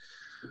on.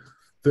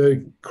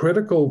 The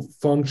critical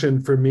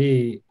function for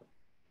me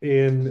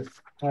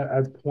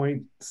at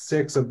point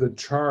 6 of the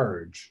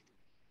charge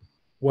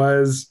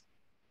was,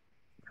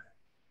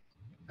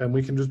 and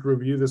we can just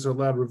review this out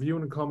loud, review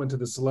and comment to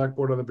the select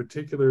board on the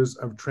particulars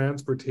of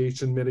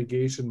transportation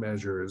mitigation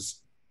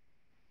measures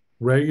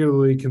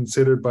regularly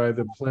considered by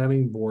the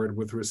planning board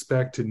with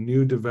respect to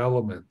new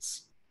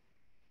developments,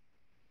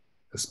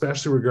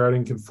 especially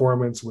regarding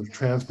conformance with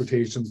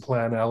transportation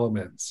plan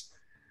elements.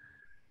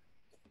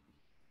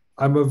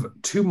 I'm of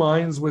two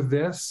minds with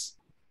this.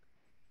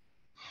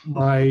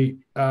 I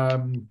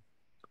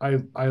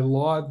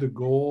laud the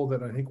goal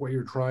that I think what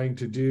you're trying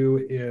to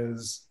do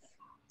is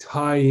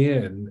tie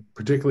in,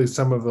 particularly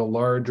some of the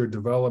larger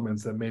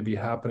developments that may be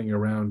happening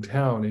around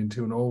town,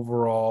 into an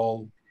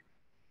overall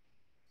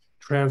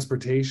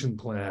transportation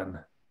plan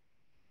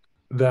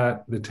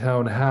that the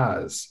town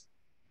has,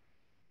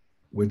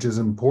 which is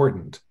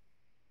important.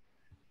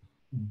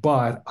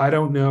 But I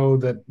don't know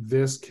that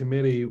this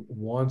committee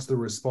wants the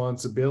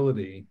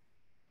responsibility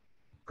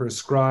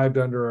prescribed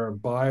under our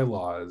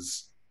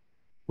bylaws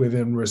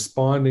within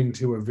responding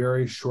to a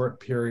very short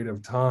period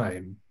of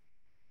time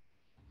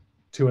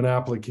to an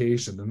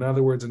application. In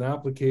other words, an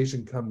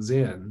application comes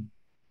in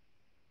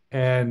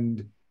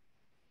and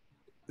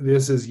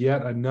this is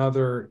yet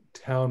another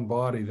town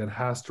body that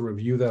has to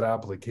review that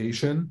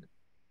application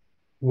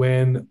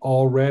when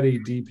already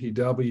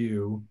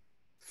DPW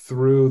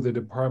through the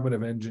Department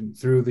of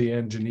through the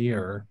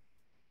engineer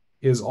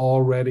is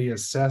already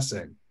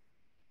assessing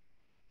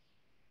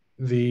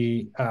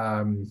the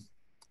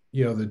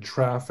the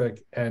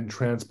traffic and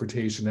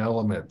transportation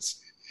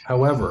elements.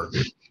 However,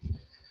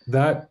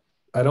 that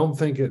I don't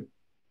think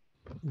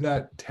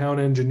that town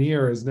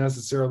engineer is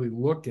necessarily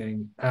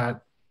looking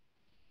at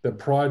the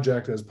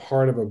project as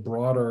part of a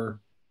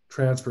broader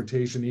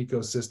transportation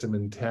ecosystem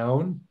in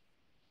town.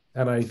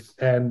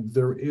 And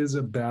there is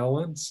a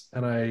balance,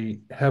 and I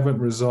haven't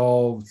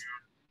resolved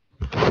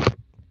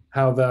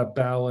how that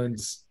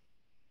balance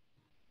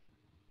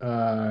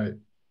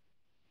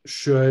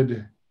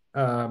should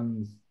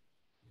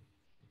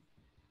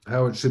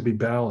how it should be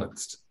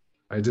balanced.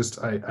 I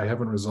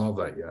haven't resolved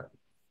that yet.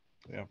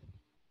 Yeah.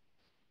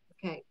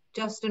 Okay,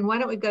 Justin, why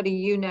don't we go to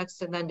you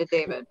next and then to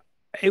David?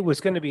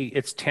 It's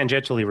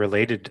tangentially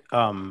related.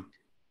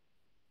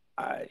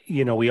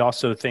 We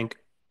also think,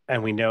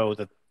 and we know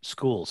that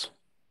schools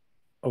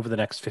over the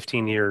next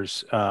 15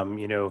 years,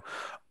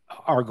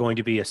 are going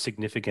to be a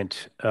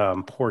significant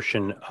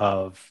portion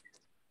of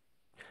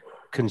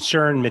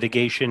concern,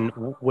 mitigation,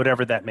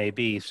 whatever that may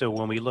be. So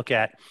when we look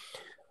at,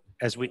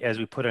 as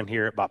we put on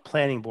here about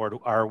planning board,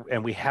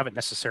 and we haven't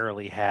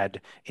necessarily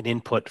had an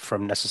input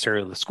from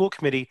necessarily the school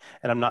committee,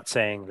 and I'm not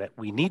saying that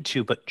we need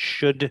to, but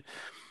should,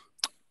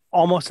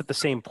 almost at the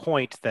same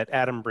point that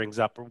Adam brings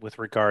up with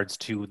regards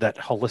to that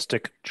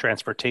holistic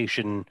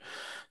transportation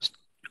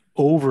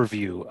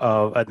overview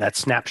of that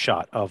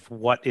snapshot of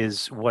what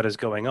is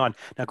going on.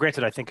 Now,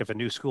 granted, I think if a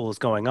new school is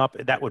going up,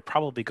 that would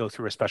probably go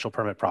through a special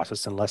permit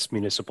process unless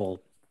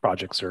municipal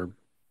projects are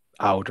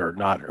out or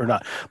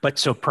not. But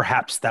so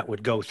perhaps that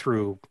would go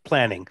through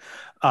planning.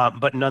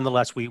 But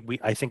nonetheless,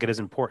 I think it is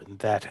important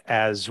that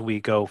as we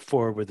go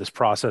forward with this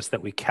process,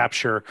 that we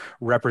capture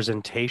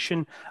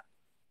representation.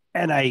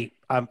 And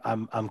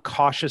I'm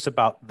cautious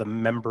about the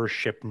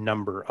membership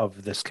number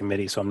of this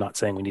committee, so I'm not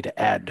saying we need to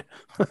add,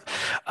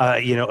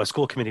 a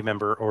school committee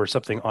member or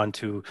something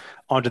onto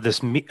this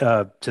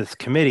to this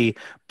committee.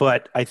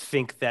 But I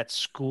think that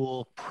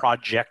school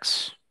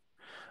projects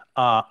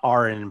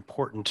are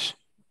important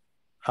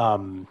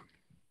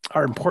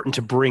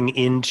to bring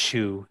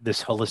into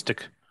this holistic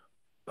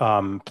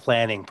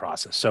planning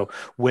process. So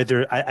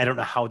whether I don't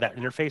know how that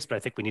interface, but I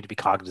think we need to be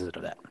cognizant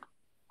of that.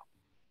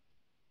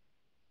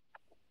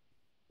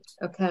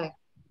 Okay,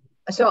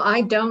 so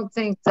I don't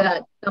think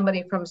that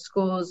somebody from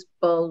schools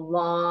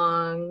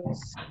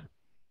belongs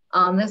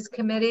on this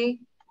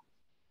committee.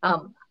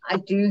 I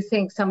do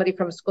think somebody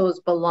from schools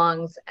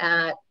belongs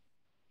at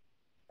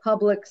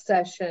public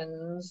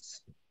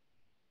sessions,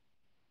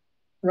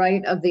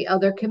 right, of the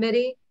other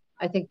committee.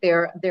 I think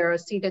they're a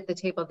seat at the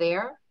table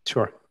there.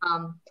 Sure.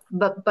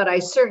 But I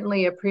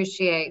certainly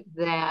appreciate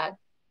that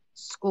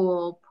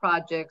school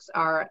projects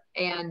are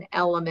an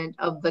element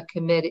of the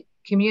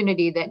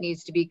community that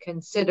needs to be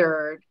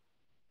considered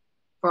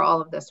for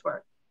all of this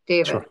work.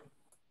 David. Sure.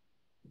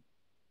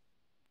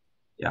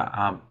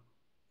 Yeah.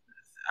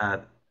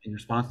 In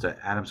response to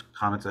Adam's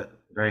comments,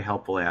 very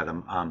helpful,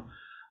 Adam.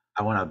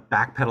 I want to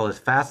backpedal as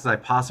fast as I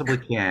possibly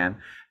can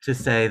to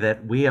say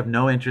that we have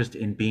no interest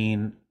in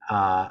being,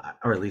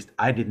 or at least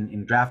I didn't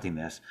in drafting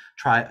this.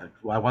 I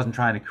wasn't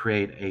trying to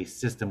create a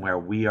system where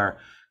we are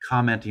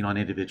commenting on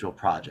individual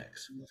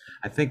projects.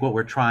 I think what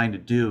we're trying to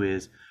do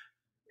is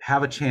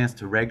have a chance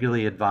to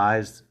regularly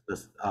advise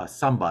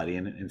somebody,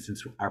 and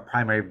since our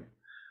primary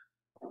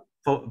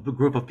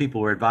group of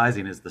people we're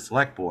advising is the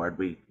select board,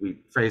 we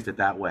phrased it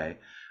that way,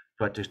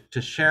 but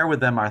to share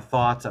with them our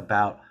thoughts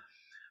about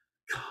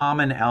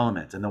common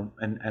elements.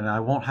 And I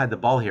won't hide the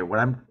ball here.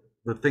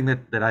 The thing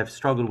that I've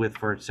struggled with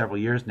for several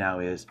years now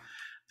is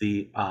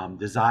the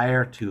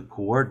desire to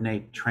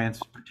coordinate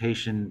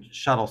transportation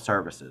shuttle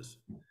services.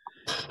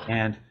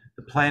 And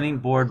the planning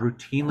board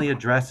routinely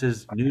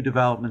addresses new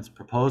developments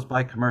proposed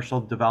by commercial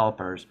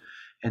developers,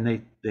 and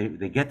they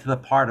get to the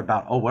part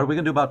about, oh, what are we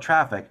gonna do about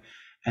traffic?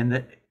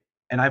 And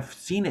I've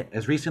seen it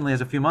as recently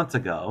as a few months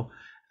ago,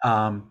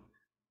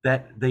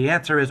 that the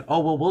answer is, oh,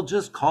 well, we'll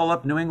just call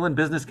up New England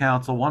Business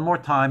Council one more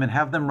time and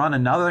have them run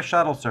another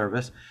shuttle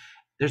service.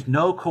 There's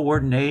no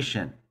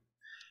coordination.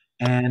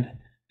 And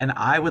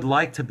I would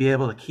like to be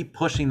able to keep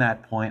pushing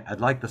that point. I'd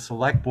like the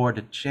select board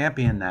to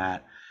champion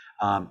that.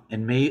 I've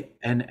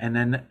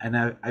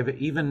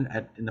even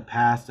in the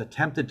past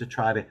attempted to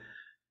try to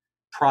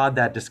prod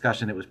that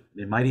discussion.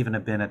 It might even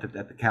have been at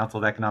the Council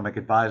of Economic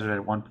Advisors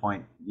at one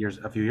point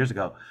a few years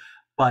ago.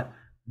 But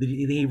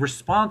the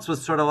response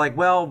was sort of like,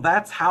 well,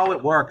 that's how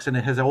it works, and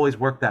it has always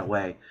worked that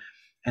way.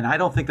 And I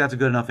don't think that's a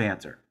good enough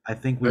answer. I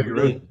think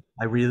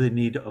I really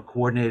need a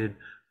coordinated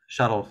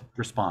shuttle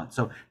response.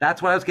 So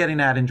that's what I was getting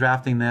at in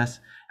drafting this.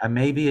 I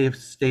maybe have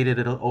stated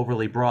it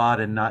overly broad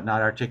and not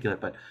articulate,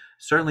 but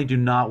certainly do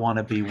not want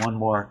to be one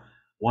more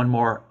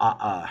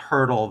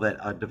hurdle that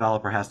a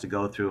developer has to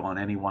go through on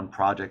any one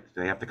project.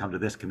 They have to come to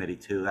this committee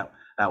too.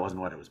 That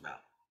wasn't what it was about.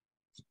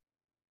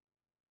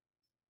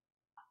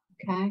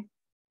 Okay.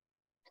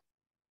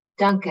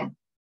 Duncan.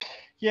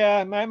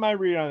 Yeah, my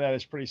read on that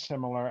is pretty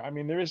similar. I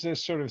mean, there is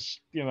this sort of,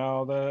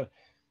 the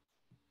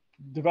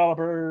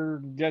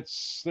developer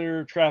gets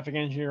their traffic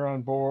engineer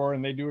on board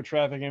and they do a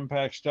traffic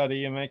impact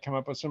study and they come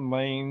up with some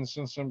lanes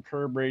and some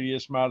curb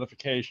radius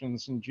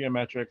modifications and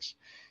geometrics.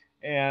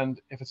 And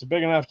if it's a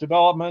big enough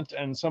development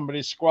and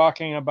somebody's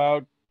squawking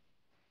about,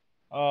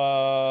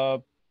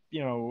 too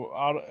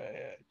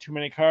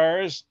many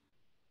cars,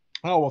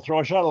 oh, we'll throw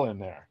a shuttle in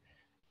there.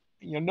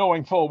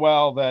 Knowing full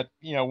well that,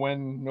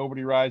 when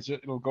nobody rides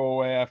it, it'll go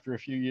away after a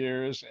few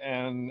years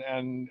and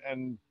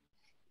that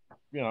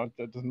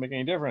doesn't make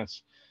any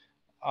difference.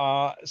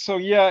 So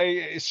yeah,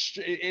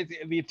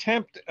 the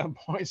attempt at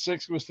point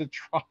 6 was to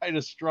try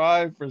to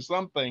strive for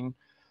something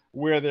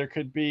where there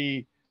could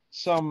be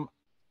something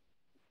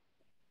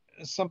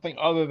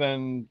other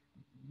than,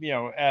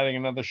 adding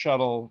another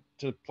shuttle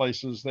to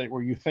places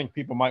where you think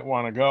people might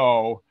want to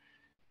go,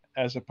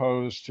 as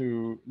opposed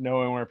to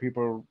knowing where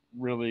people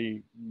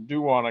really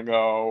do want to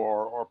go,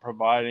 or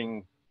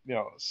providing,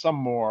 some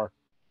more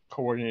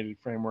coordinated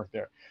framework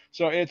there.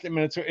 So it's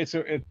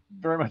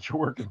very much a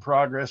work in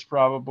progress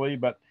probably,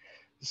 but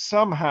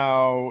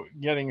somehow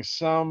getting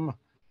some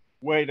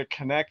way to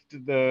connect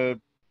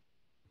the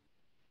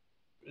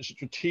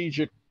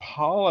strategic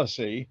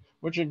policy,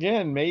 which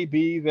again may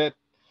be that,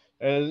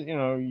 as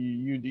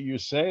you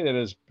say that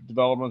as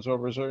developments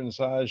over a certain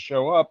size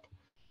show up,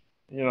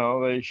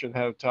 they should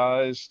have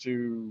ties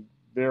to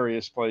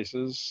various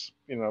places,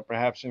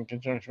 perhaps in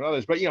conjunction with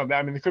others. But,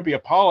 there could be a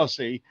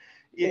policy.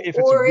 If it's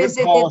a good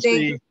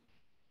policy,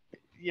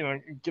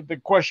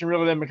 the question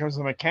really then becomes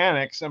the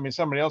mechanics. I mean,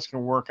 somebody else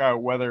can work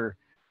out whether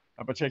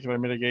a particular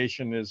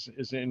mitigation is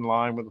in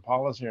line with the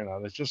policy or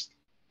not. It just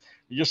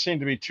seem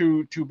to be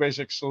two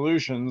basic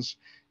solutions,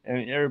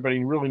 and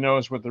everybody really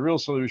knows what the real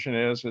solution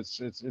is.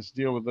 It's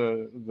deal with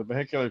the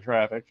vehicular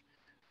traffic,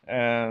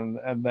 and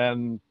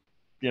then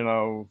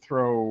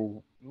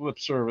throw lip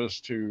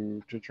service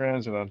to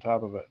transit on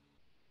top of it.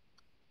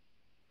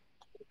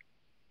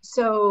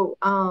 So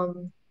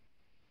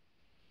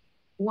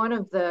one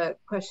of the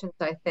questions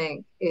I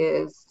think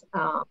is,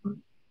 I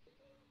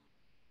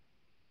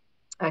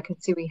can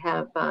see we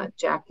have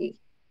Jackie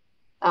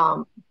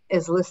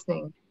is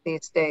listening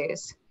these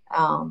days.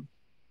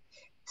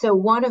 So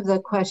one of the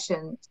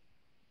questions,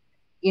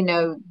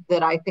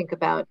 that I think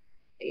about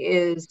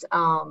is,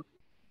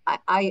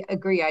 I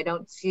agree, I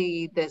don't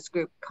see this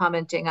group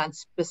commenting on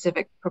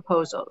specific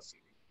proposals,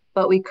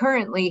 but we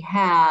currently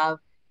have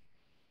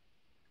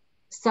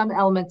some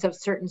elements of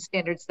certain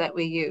standards that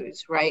we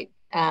use, right?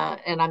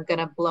 And I'm going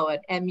to blow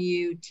it,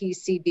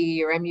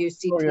 MUTCD or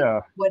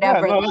MUCT,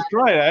 whatever. Yeah, no, that's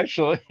right,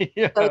 actually.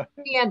 Yeah. Those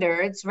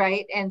standards,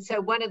 right? And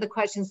so one of the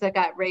questions that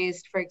got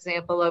raised, for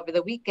example, over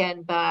the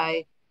weekend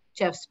by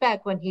Jeff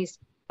Speck when he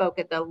spoke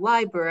at the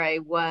library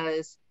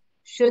was,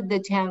 should the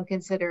town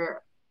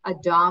consider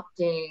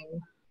adopting,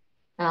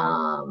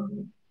 I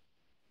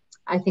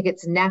think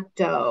it's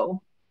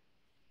NACTO,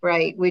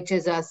 right? Which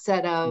is a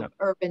set of Yep.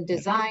 urban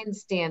design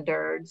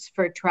standards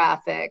for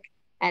traffic,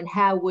 and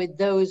how would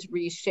those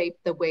reshape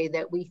the way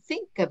that we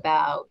think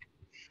about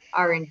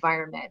our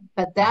environment?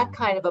 But that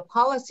kind of a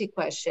policy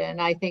question,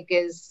 I think,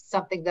 is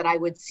something that I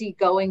would see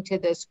going to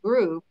this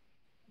group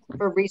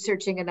for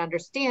researching and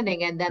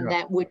understanding, and then Yeah.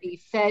 that would be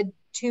fed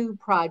to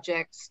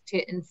projects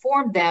to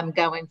inform them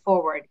going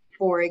forward.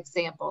 For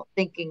example,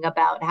 thinking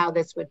about how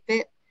this would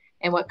fit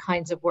and what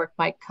kinds of work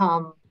might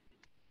come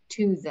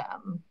to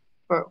them,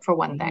 for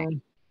one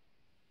thing.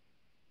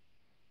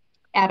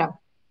 Adam.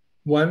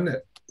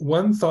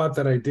 One thought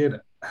that I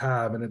did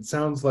have, and it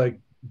sounds like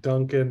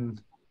Duncan,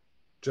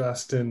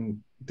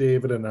 Justin,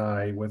 David, and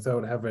I,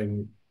 without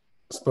having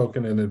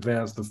spoken in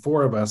advance, the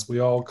four of us, we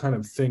all kind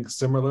of think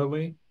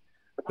similarly,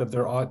 that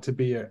there ought to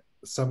be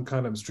some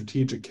kind of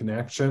strategic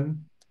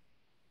connection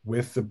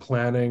with the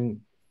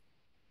planning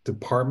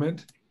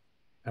department,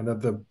 and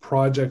that the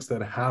projects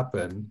that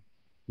happen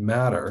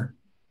matter,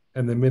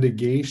 and the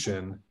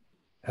mitigation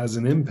has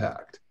an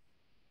impact.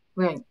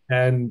 Right.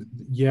 And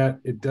yet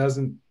it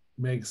doesn't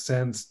make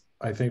sense,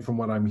 I think, from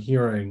what I'm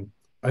hearing.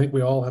 I think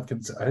we all have,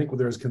 I think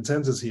there's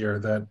consensus here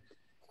that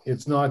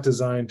it's not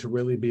designed to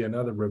really be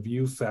another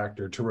review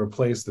factor to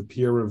replace the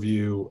peer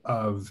review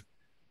of,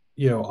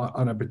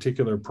 on a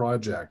particular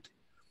project.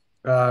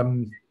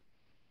 The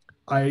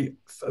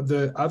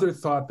other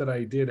thought that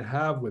I did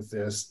have with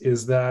this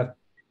is that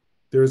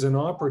there's an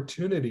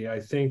opportunity, I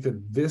think,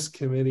 that this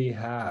committee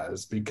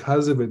has,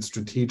 because of its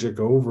strategic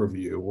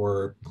overview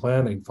or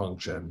planning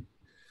function,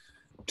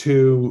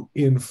 to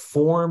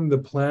inform the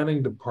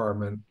planning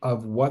department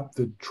of what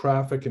the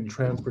traffic and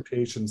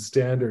transportation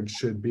standards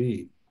should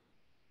be.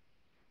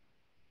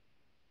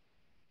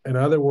 In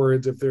other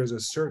words, if there's a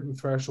certain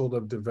threshold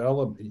of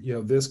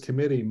development, this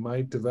committee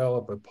might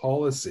develop a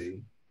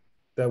policy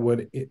that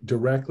would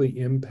directly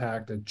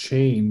impact a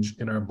change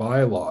in our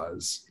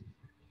bylaws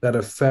that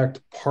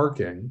affect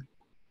parking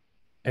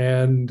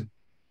and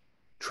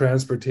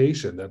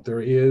transportation, that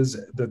there is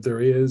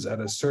at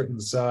a certain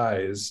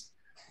size,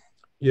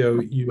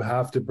 you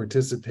have to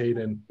participate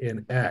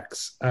in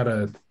X. At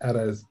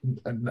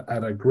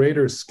a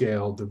greater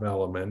scale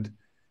development,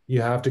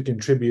 you have to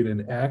contribute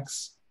in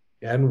X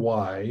and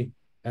Y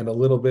and a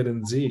little bit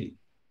in Z.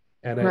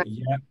 And at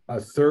yet a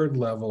third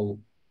level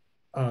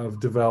of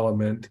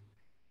development,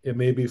 it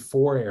may be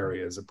 4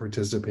 areas of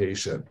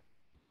participation.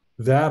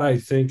 That, I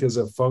think, is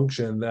a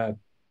function that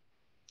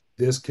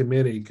this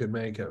committee could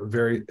make a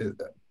very,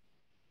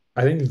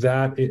 I think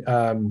that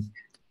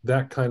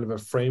that kind of a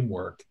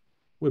framework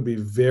would be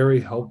very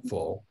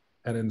helpful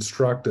and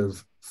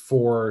instructive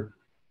for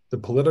the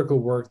political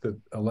work that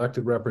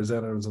elected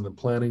representatives on the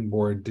planning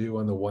board do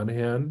on the one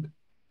hand,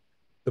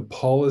 the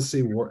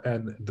policy work,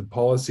 and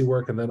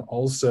then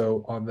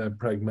also on the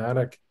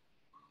pragmatic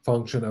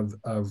function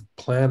of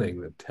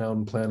planning, the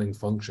town planning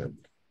function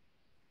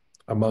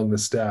among the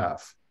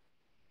staff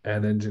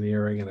and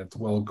engineering, and it's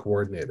well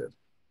coordinated.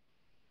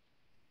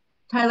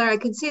 Tyler, I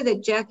can see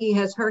that Jackie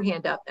has her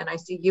hand up, and I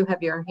see you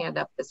have your hand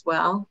up as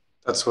well.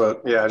 I just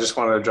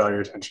wanted to draw your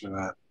attention to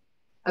that.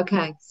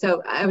 Okay,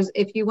 so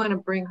if you want to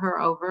bring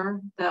her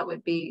over, that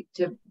would be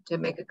to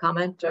make a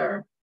comment,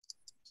 or.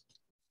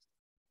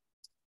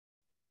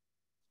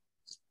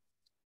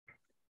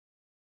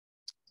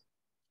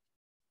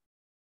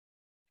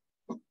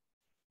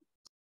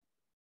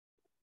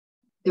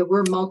 There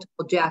were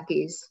multiple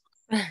Jackies.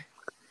 Hi,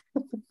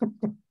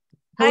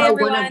 Hello,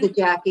 one of the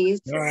Jackies.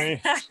 Hi.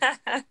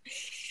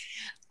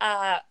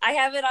 I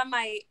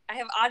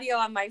have audio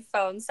on my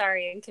phone,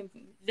 sorry, and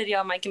video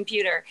on my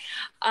computer.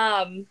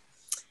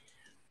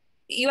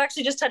 You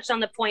actually just touched on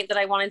the point that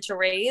I wanted to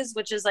raise,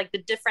 which is like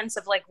the difference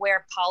of like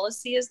where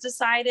policy is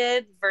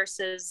decided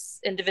versus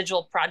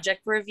individual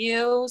project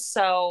review.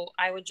 So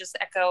I would just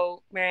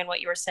echo, Marian, what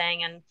you were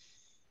saying.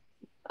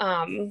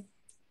 And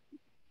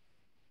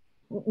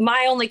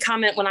my only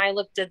comment when I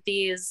looked at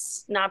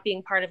these not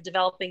being part of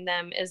developing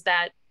them is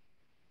that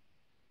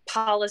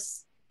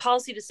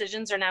policy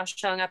decisions are now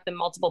showing up in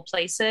multiple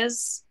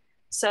places.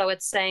 So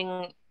it's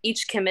saying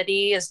each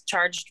committee is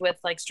charged with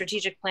like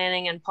strategic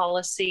planning and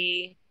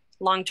policy,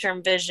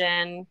 long-term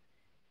vision,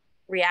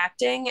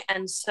 reacting.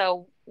 And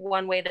so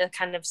one way to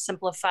kind of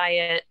simplify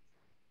it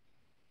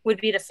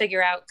would be to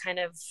figure out kind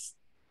of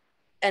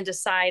and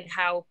decide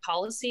how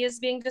policy is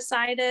being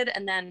decided,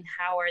 and then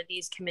how are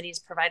these committees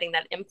providing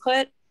that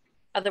input.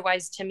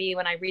 Otherwise, to me,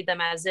 when I read them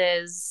as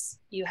is,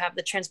 you have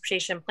the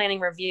transportation planning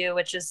review,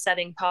 which is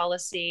setting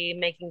policy,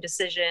 making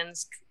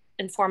decisions,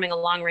 informing a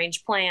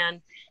long-range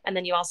plan. And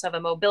then you also have a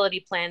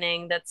mobility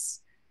planning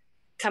that's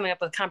coming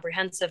up with a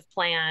comprehensive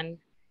plan.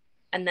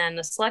 And then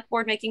the select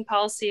board making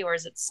policy, or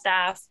is it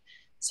staff?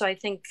 So I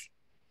think,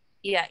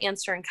 yeah,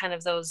 answering kind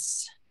of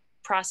those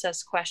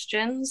process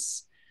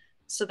questions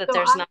so that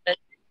there's not a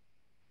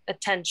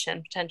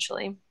tension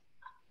potentially.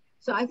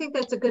 So I think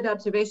that's a good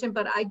observation,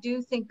 but I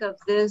do think of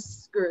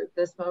this group,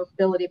 this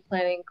Mobility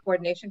Planning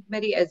Coordination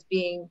Committee, as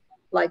being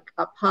like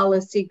a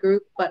policy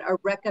group, but a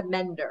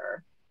recommender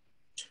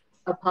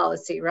of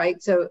policy,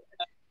 right? So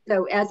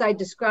So as I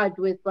described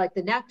with like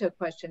the NACTO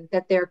question,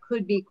 that there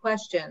could be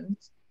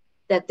questions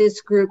that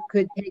this group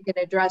could take and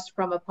address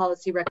from a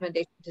policy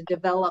recommendation to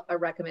develop a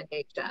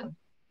recommendation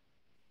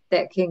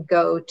that can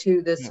go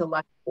to the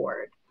select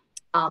board.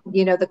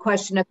 You know, the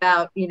question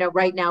about, you know,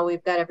 right now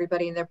we've got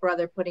everybody and their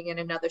brother putting in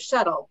another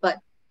shuttle, but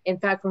in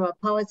fact, from a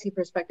policy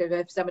perspective,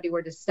 if somebody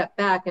were to step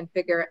back and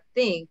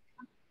think,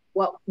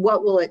 what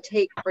will it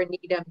take for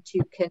Needham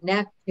to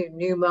connect to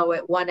Pneumo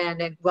at one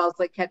end and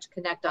Wellesley Ketch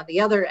Connect on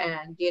the other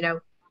end? You know,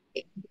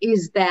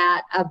 is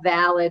that a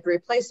valid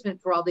replacement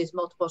for all these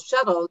multiple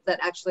shuttles that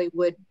actually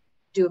would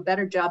do a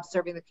better job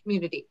serving the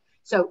community?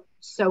 So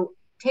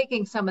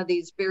taking some of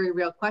these very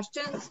real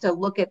questions to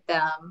look at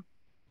them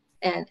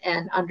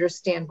and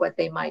understand what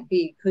they might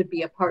be could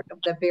be a part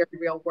of the very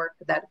real work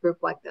that a group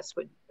like this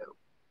would do.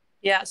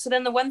 Yeah, so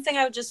then the one thing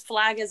I would just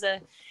flag as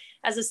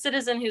a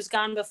citizen who's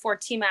gone before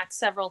TMAC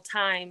several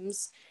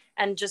times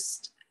and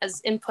just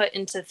as input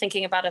into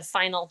thinking about a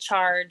final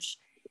charge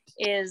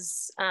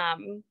is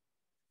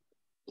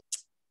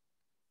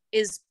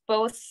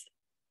both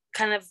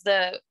kind of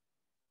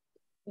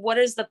what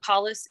is the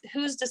policy,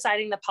 who's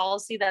deciding the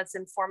policy that's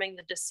informing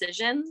the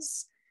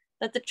decisions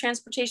that the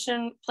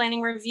Transportation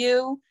Planning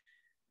Review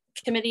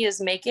Committee is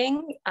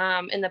making.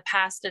 In the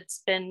past,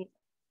 it's been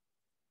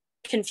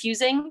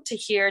confusing to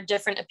hear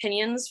different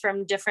opinions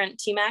from different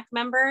TMAC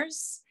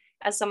members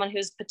as someone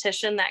who's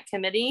petitioned that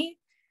committee.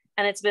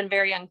 And it's been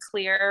very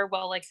unclear,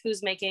 well, like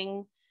who's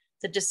making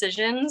the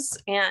decisions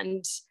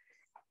and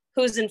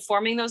who's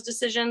informing those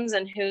decisions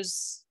and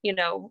who's, you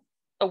know,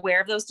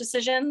 aware of those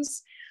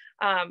decisions.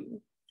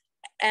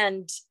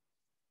 And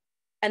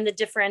the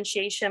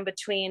differentiation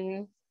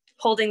between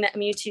holding the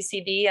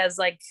MUTCD as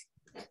like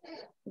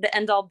the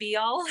end all be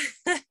all.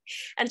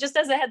 And just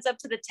as a heads up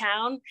to the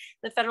town,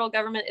 the federal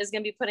government is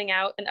going to be putting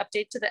out an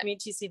update to the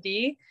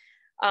MUTCD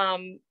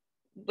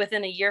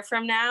within a year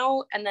from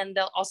now. And then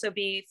there'll also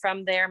be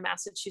from their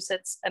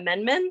Massachusetts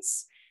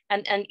amendments.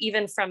 And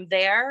even from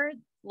there,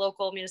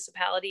 local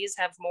municipalities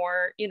have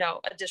more, you know,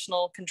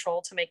 additional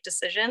control to make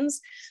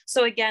decisions.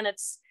 So again,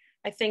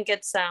 I think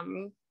it's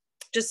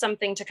just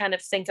something to kind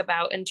of think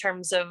about in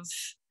terms of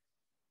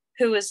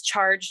who is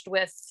charged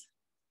with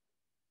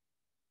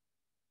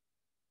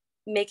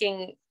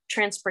making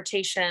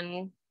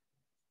transportation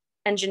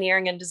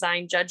engineering and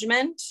design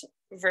judgment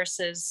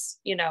versus,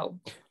 you know,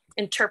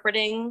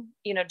 interpreting,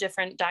 you know,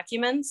 different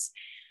documents.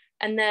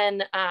 And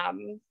then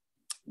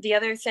the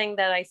other thing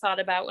that I thought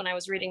about when I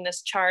was reading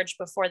this charge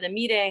before the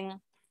meeting,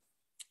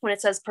 when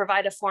it says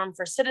provide a forum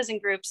for citizen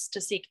groups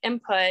to seek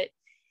input,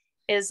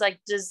 is like,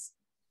 does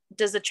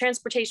the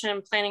Transportation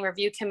and Planning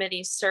Review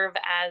Committee serve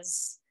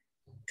as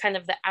kind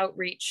of the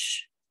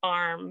outreach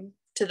arm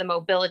to the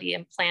mobility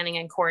and planning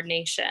and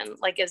coordination?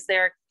 Like, I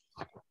think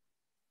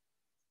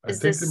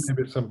there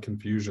may be some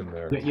confusion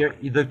there.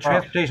 The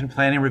Transportation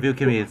Planning Review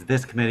Committee is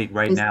this committee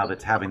right now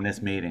that's having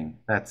this meeting.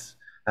 That's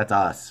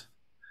us.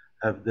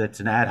 It's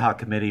an ad hoc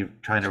committee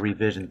trying to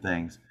revision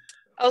things.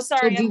 Oh,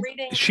 sorry, I'm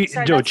reading.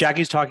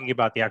 Jackie's talking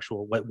about the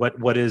actual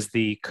what is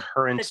the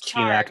current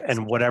TMAC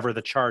and whatever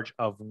the charge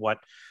of what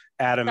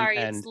Adam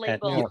it's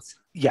labeled.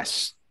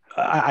 Yes.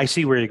 I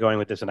see where you're going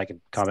with this, and I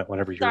can comment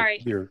whenever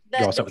you're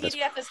all set with this. The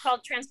PDF is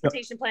called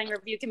Transportation Planning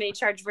Review Committee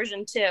Charge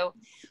version 2.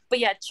 But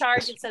yeah,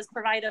 charge, it says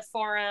provide a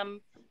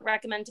forum,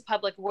 recommend to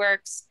Public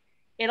Works.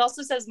 It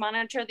also says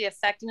monitor the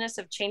effectiveness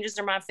of changes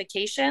or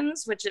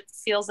modifications, which it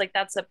feels like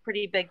that's a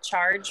pretty big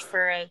charge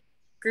for a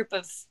group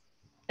of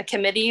a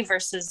committee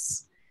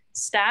versus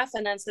staff.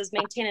 And then it says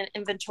maintain an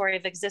inventory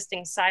of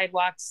existing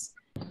sidewalks,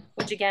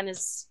 which again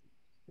is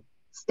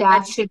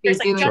staff should be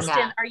doing Justin,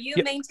 that. are you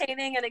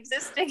maintaining an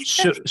existing?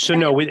 So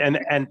no,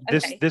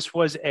 this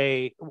was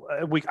a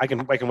I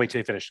can wait till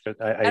you finish.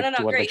 I no,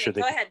 great.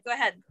 Go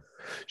ahead.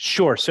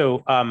 Sure.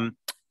 So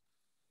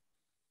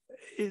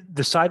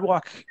the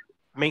sidewalk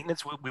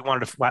maintenance, we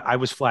wanted to, I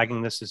was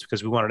flagging this is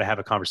because we wanted to have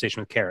a conversation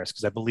with Karis,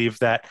 because I believe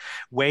that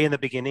way in the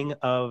beginning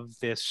of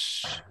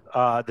this,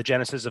 the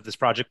genesis of this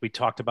project, we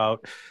talked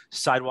about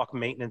sidewalk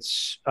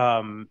maintenance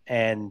and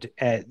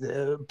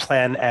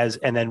plan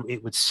and then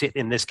it would sit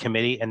in this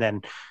committee. And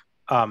then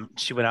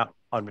she went out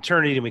on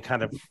maternity and we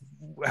kind of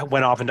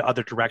went off into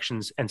other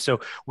directions. And so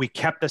we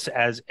kept this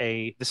as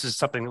this is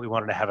something that we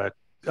wanted to have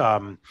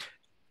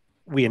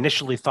we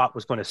initially thought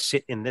was going to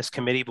sit in this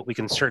committee, but we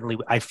can certainly,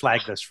 I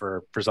flagged this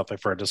for something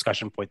for a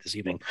discussion point this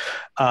evening,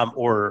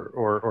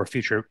 or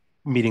future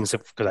meetings,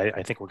 because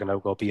I think we're going to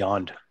go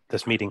beyond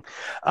this meeting.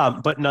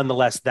 But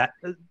nonetheless, that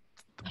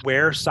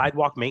where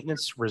sidewalk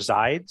maintenance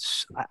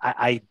resides,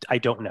 I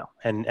don't know.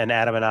 And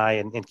Adam and I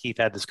and Keith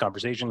had this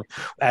conversation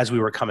as we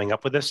were coming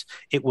up with this.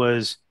 It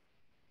was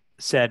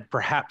said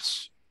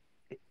perhaps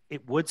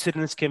it would sit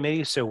in this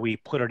committee, so we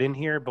put it in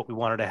here, but we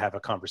wanted to have a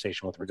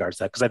conversation with regards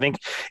to that, because I think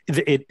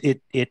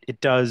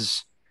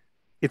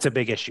it's a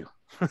big issue,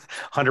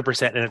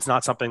 100%, and it's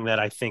not something that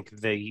I think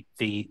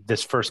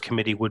this first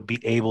committee would be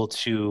able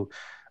to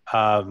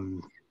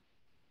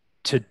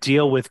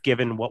deal with,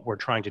 given what we're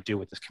trying to do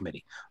with this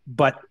committee.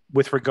 But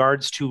with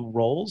regards to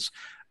roles,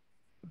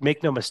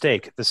 make no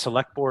mistake, the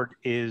select board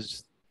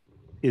is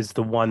is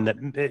the one that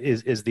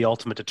is the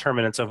ultimate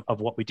determinants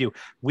of what we do.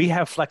 We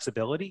have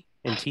flexibility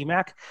in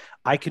TMAC.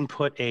 I can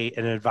put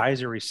an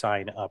advisory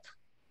sign up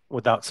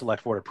without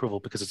select board approval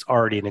because it's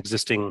already an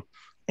existing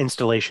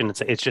installation.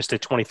 It's just a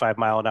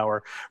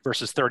 25-mile-an-hour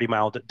versus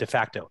 30-mile de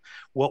facto.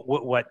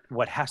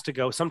 What has to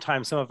go?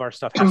 Sometimes some of our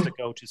stuff has to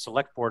go to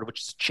select board,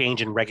 which is a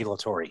change in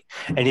regulatory.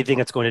 Anything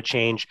that's going to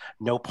change,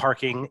 no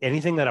parking,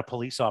 anything that a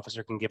police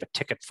officer can give a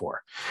ticket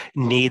for,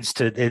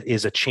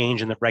 is a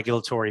change in the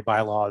regulatory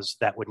bylaws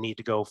that would need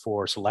to go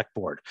for select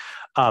board.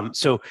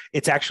 So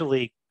it's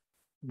actually.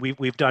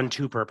 We've done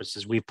two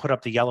purposes. We've put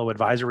up the yellow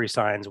advisory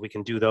signs. We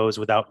can do those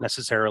without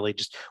necessarily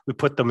we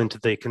put them into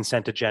the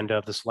consent agenda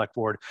of the select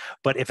board.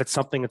 But if it's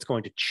something that's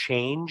going to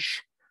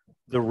change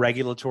the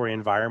regulatory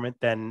environment,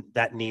 then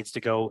that needs to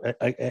go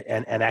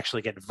and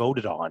actually get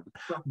voted on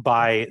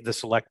by the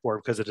select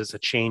board because it is a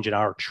change in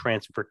our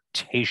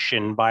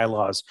transportation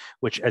bylaws,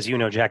 which, as you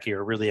know, Jackie,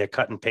 are really a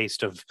cut and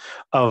paste of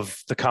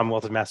the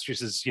Commonwealth of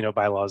Massachusetts,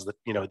 bylaws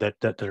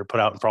that are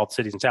put out for all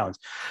cities and towns.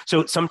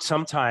 So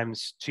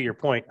sometimes, to your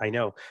point, I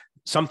know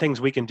some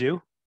things we can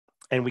do,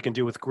 and we can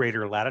do with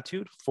greater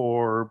latitude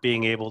for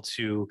being able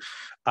to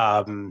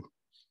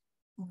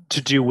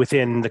do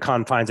within the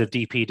confines of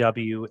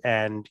DPW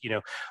and,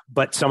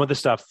 but some of the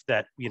stuff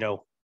that,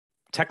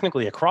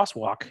 technically a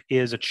crosswalk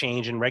is a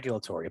change in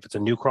regulatory. If it's a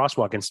new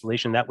crosswalk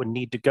installation, that would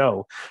need to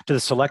go to the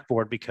select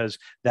board because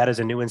that is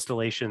a new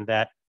installation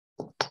that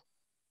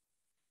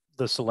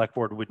the select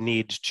board would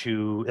need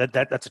to,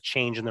 that's a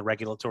change in the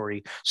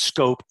regulatory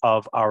scope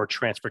of our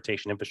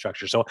transportation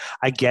infrastructure. So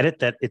I get it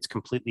that it's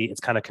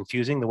kind of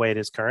confusing the way it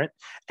is current.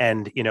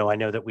 And, I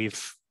know that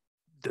we've,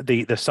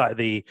 the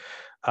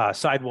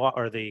sidewalk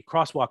or the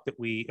crosswalk that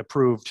we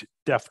approved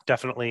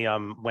definitely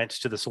went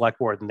to the select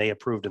board and they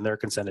approved in their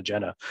consent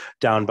agenda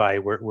down by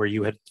where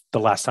you had the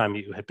last time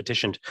you had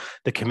petitioned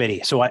the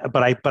committee. So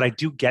but I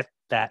do get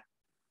that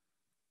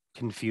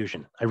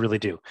confusion. I really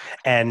do.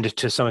 And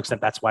to some extent,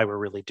 that's why we're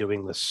really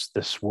doing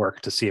this work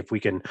to see if we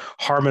can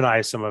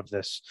harmonize some of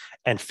this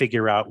and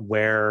figure out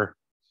where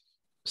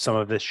some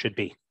of this should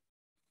be.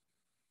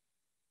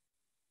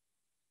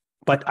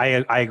 But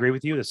I agree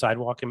with you. The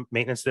sidewalk and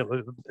maintenance that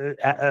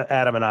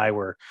Adam and I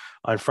were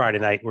on Friday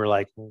night, we're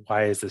like,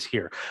 why is this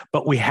here?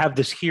 But we have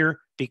this here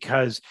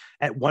because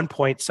at one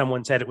point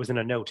someone said, it was in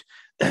a note,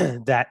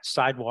 that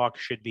sidewalk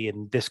should be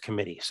in this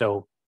committee.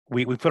 So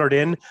we put it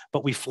in,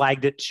 but we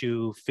flagged it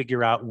to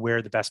figure out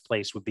where the best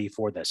place would be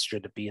for this.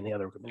 Should it be in the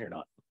other committee or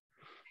not?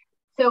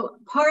 So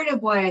part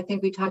of why I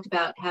think we talked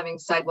about having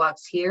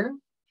sidewalks here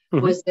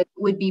was that it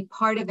would be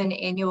part of an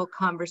annual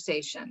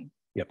conversation.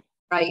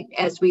 Right,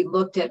 as we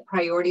looked at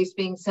priorities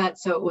being set.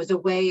 So it was a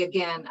way,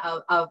 again,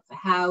 of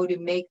how to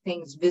make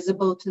things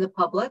visible to the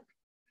public,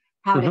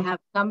 how to have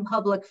some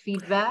public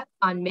feedback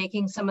on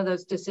making some of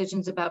those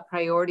decisions about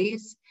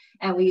priorities.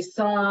 And we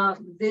saw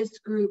this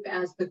group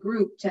as the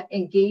group to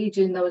engage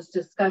in those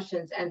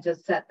discussions and to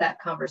set that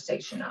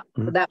conversation up.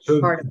 So that's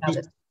part of how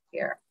this is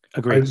here.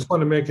 Agreed. I just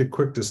want to make a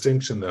quick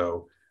distinction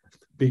though,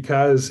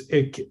 because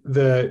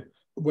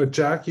what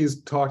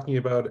Jackie's talking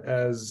about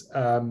as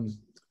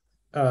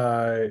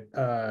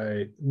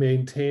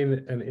maintain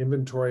an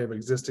inventory of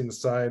existing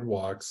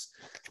sidewalks,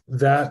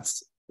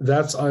 that's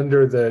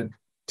under the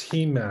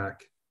TMAC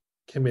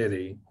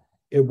committee.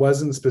 It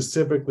wasn't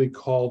specifically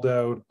called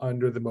out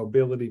under the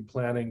mobility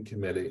planning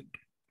committee.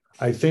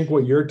 I think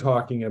what you're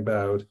talking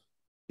about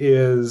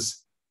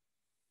is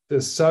the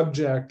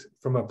subject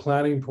from a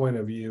planning point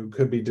of view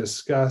could be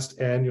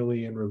discussed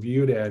annually and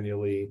reviewed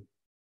annually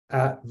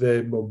at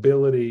the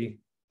mobility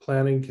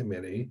planning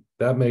committee.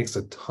 That makes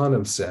a ton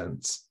of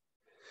sense.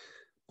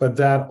 But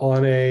that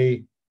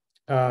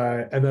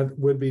and that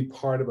would be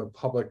part of a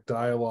public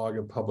dialogue,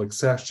 a public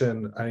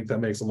session. I think that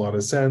makes a lot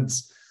of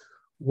sense.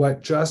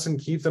 What Justin,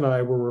 Keith, and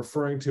I were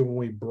referring to when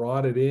we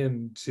brought it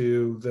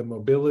into the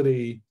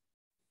mobility,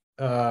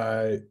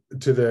 to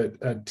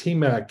the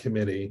TMAC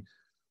committee,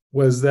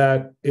 was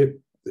that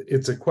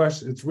it's a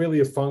question, it's really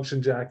a function,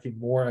 Jackie,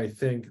 more, I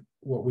think,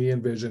 what we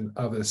envision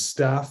of a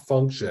staff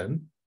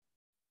function,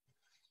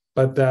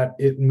 but that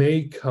it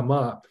may come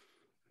up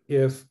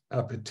if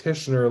a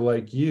petitioner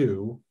like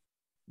you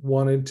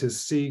wanted to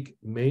seek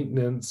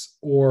maintenance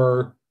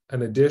or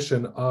an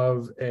addition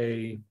of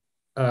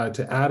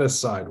to add a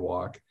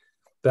sidewalk,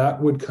 that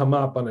would come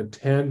up on a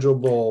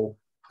tangible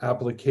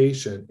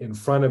application in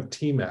front of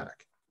TMAC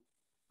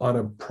on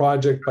a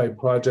project by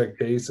project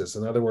basis.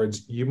 In other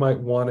words, you might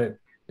want it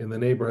in the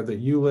neighborhood that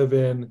you live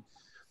in.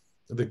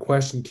 The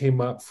question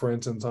came up, for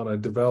instance, on a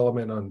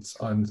development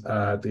on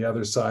the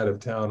other side of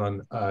town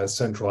on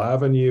Central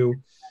Avenue.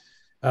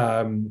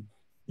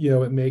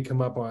 It may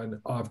come up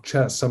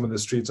some of the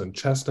streets on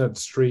Chestnut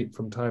Street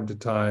from time to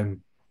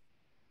time.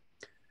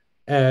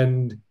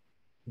 And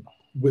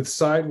with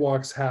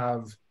sidewalks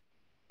have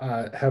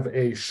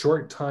a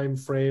short time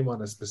frame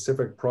on a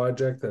specific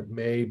project that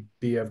may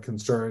be of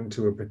concern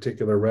to a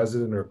particular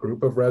resident or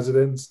group of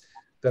residents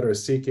that are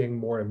seeking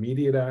more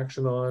immediate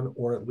action on,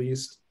 or at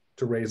least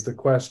to raise the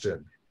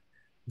question.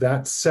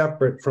 That's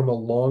separate from a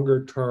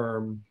longer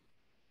term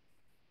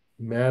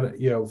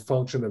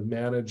function of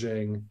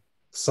managing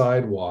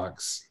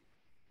sidewalks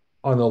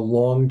on a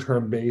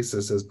long-term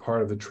basis as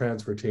part of the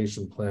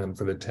transportation plan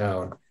for the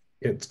town.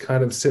 It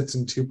kind of sits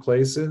in two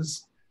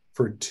places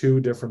for two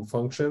different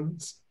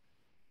functions,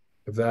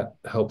 if that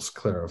helps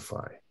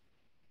clarify.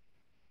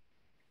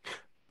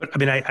 But I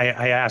mean,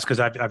 I ask because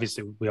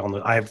obviously we all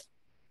know I've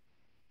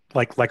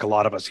like a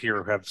lot of us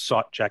here who have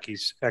sought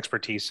Jackie's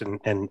expertise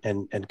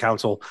and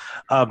counsel.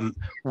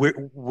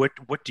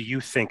 What do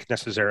you think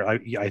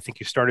necessary? I think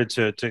you started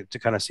to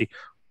kind of see.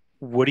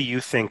 What do you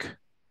think,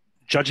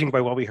 judging by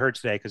what we heard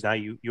today? Because now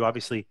you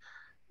obviously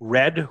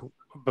read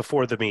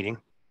before the meeting.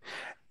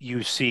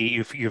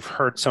 You've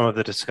heard some of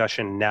the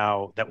discussion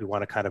now that we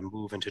want to kind of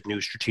move into new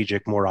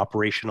strategic, more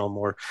operational,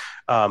 more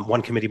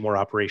one committee more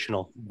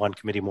operational, one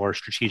committee more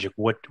strategic.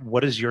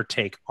 What is your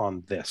take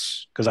on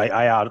this? Because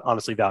I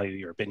honestly value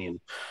your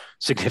opinion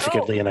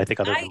significantly, and I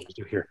think other members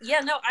do here. Yeah,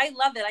 no, I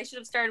love it. I should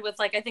have started with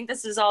I think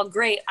this is all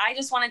great. I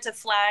just wanted to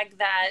flag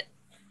that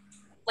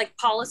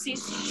policy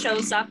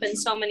shows up in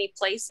so many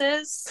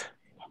places,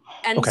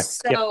 and okay.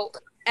 so.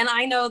 Yep. And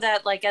I know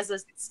that as a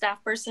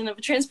staff person of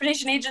a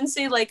transportation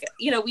agency,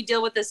 we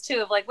deal with this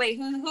too of wait,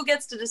 who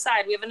gets to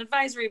decide? We have an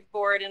advisory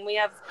board and we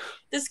have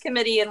this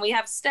committee and we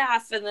have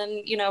staff and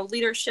then,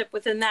 leadership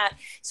within that.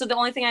 So the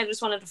only thing I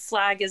just wanted to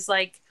flag is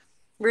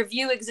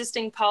review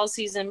existing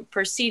policies and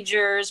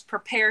procedures,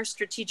 prepare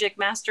strategic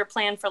master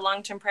plan for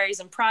long-term priorities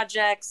and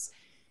projects,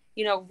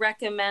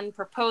 recommend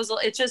proposal.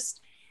 It's just,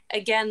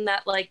 again,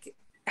 that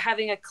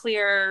having a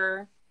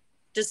clear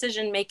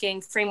decision-making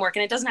framework,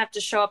 and it doesn't have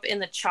to show up in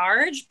the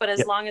charge, but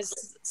as long as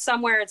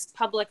somewhere it's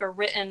public or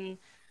written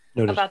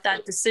about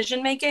that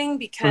decision-making,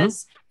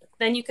 because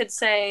then you could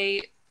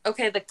say,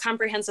 okay, the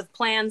comprehensive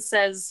plan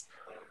says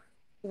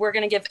we're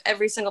going to give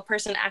every single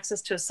person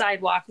access to a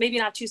sidewalk, maybe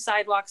not 2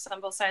 sidewalks on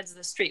both sides of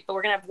the street, but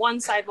we're going to have 1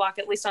 sidewalk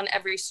at least on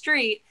every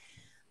street.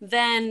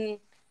 Then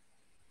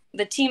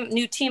the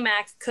new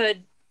TMAC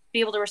could be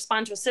able to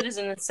respond to a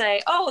citizen and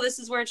say, oh, this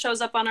is where it shows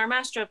up on our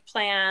master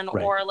plan,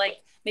 or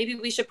maybe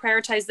we should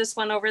prioritize this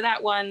one over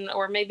that one,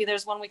 or maybe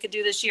there's one we could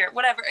do this year,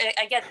 whatever.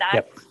 I get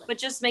that, but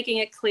just making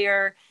it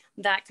clear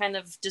that kind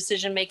of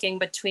decision-making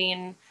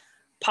between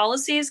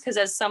policies, because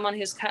as someone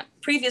who's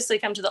previously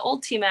come to the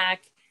old TMAC,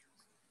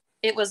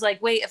 it was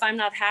wait, if I'm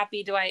not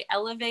happy, do I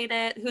elevate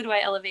it? Who do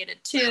I elevate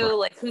it to?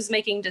 Sure. Who's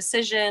making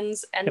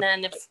decisions? And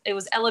then if it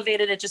was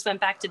elevated, it just went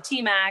back to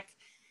TMAC.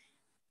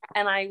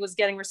 And I was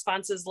getting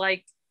responses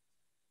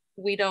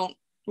we don't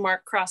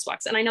mark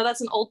crosswalks. And I know that's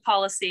an old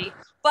policy,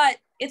 but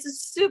it's a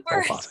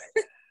super,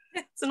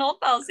 it's an old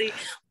policy,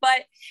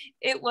 but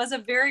it was a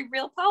very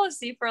real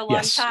policy for a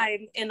long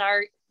time in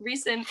our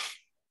recent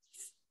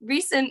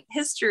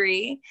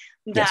history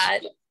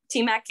that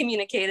TMAC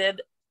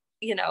communicated,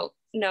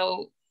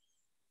 no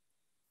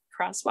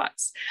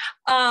crosswalks.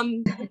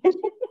 And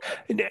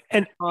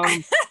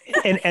honestly,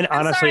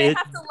 sorry, I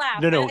have to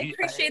laugh. No, I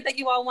appreciate that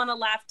you all want to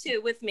laugh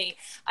too with me.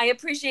 I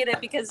appreciate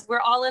it because we're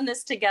all in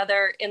this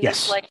together in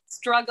this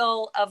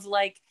struggle of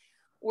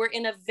we're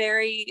in a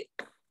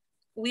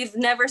we've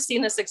never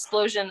seen this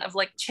explosion of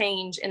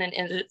change in an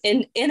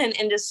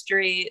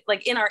industry,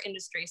 in our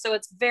industry. So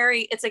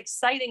it's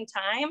exciting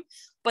time,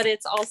 but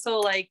it's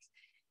also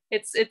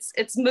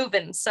it's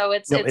moving. So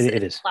it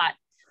is a lot.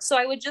 So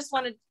I just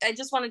wanted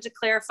to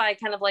clarify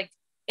kind of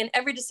in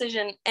every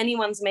decision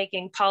anyone's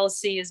making,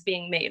 policy is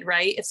being made,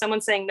 right? If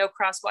someone's saying no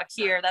crosswalk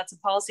here, that's a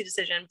policy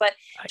decision, but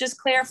just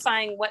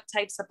clarifying what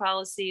types of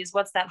policies,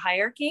 what's that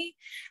hierarchy?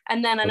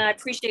 And then, and I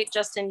appreciate,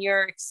 Justin,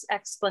 your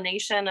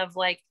explanation of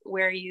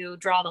where you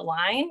draw the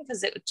line,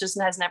 because it just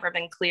has never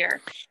been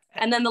clear.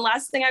 And then the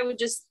last thing I would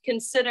just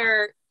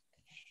consider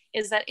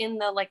is that in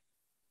the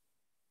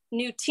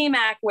new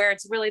TMAC, where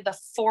it's really the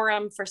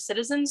forum for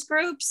citizens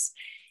groups,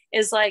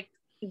 is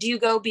do you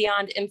go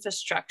beyond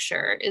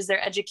infrastructure? Is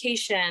there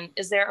education?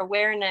 Is there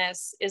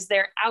awareness? Is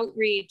there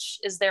outreach?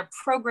 Is there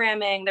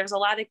programming? There's a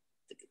lot of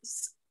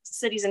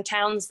cities and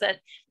towns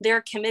that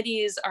their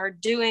committees are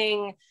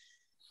doing.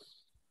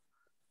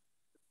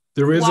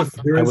 There is a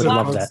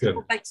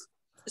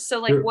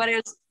So what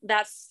is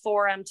that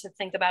forum to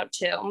think about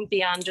too,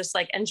 beyond just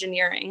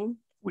engineering?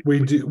 We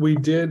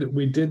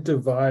did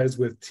devise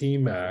with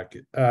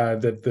TMAC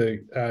that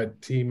the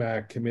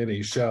TMAC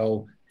committee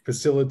shall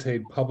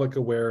facilitate public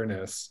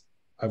awareness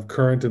of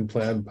current and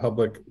planned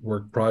public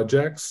work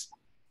projects.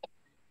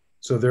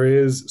 So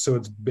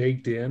it's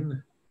baked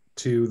in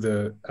to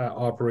the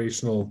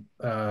operational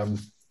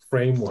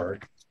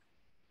framework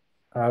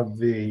of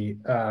the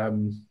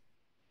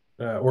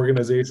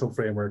organizational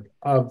framework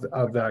of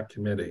that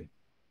committee.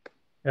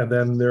 And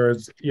then there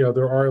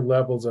are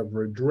levels of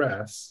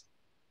redress,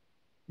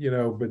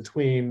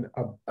 between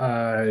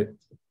a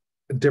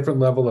different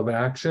level of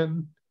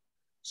action.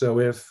 So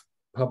if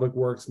Public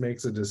Works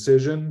makes a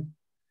decision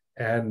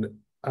and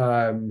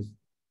on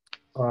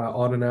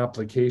an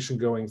application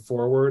going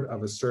forward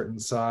of a certain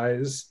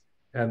size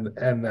and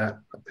that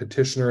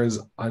petitioner is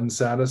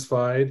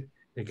unsatisfied,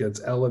 it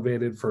gets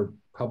elevated for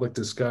public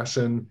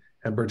discussion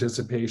and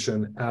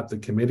participation at the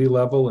committee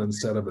level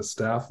instead of a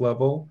staff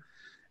level.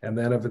 And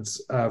then if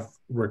it's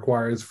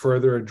requires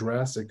further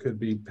address, it could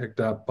be picked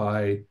up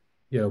by,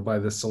 by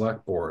the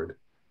select board.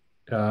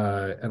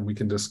 And we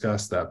can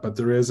discuss that, but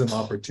there is an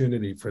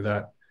opportunity for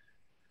that.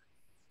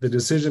 The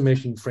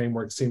decision-making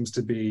framework seems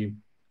to be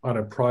on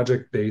a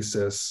project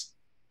basis,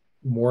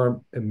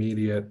 more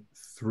immediate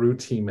through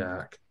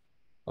TMAC,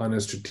 on a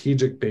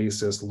strategic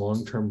basis,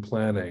 long-term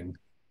planning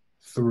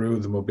through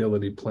the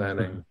mobility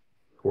planning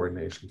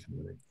coordination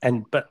committee.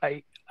 But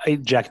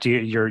Jack, to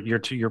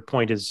your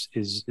point is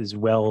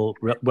well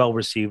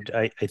received.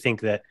 I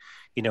think that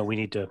we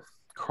need to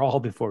crawl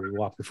before we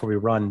walk, before we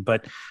run.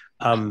 But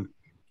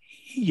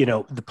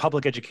the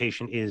public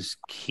education is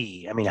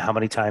key. I mean, how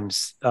many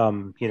times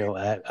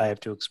I have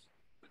to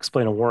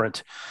explain a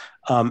warrant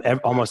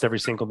almost every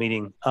single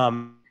meeting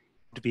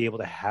to be able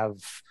to have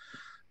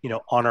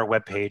on our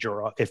webpage,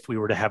 or if we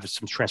were to have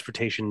some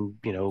transportation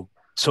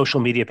social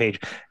media page,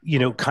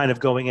 kind of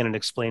going in and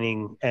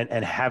explaining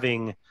and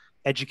having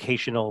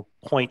educational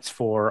points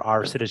for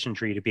our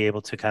citizenry to be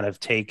able to kind of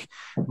take,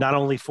 not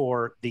only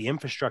for the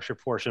infrastructure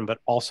portion, but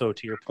also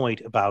to your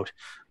point about,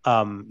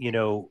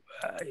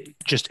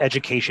 just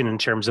education in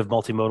terms of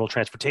multimodal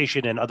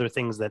transportation and other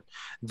things that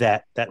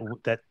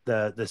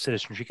the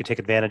citizenry could take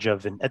advantage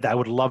of. And I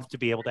would love to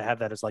be able to have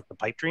that as like the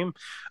pipe dream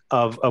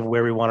of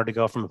where we wanted to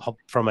go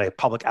from a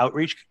public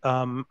outreach,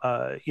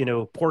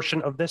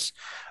 portion of this.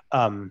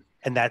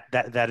 And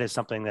that is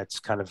something that's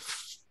kind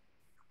of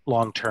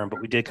long term,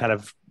 but we did kind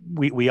of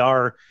we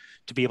are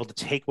to be able to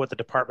take what the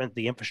department,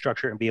 the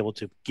infrastructure, and be able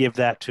to give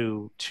that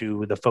to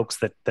the folks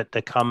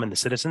that come and the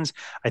citizens.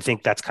 I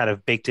think that's kind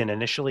of baked in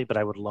initially, but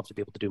I would love to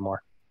be able to do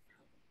more.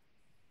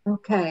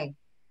 Okay,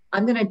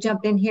 I'm going to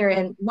jump in here,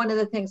 and one of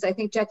the things, I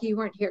think, Jackie, you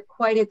weren't here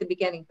quite at the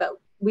beginning, but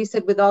we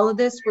said with all of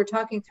this, we're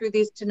talking through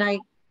these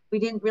tonight. We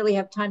didn't really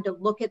have time to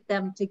look at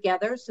them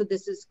together, so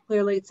this is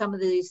clearly some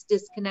of these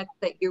disconnects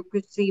that you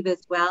perceive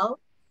as well.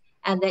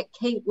 And that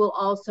Kate will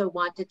also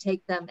want to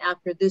take them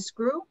after this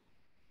group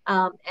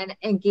and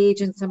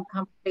engage in some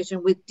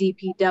conversation with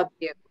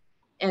DPW,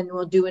 and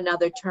we'll do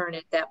another turn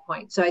at that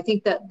point. So I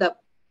think that the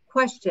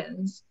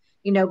questions,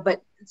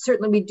 but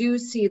certainly we do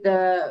see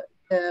the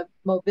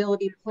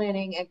Mobility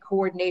Planning and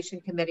Coordination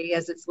Committee,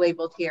 as it's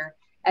labeled here,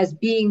 as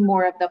being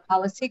more of the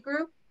policy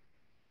group,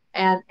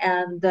 and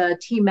the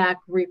TMAC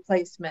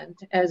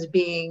replacement as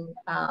being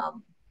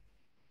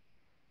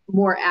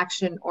more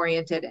action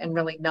oriented and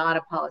really not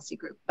a policy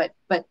group, but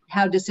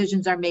how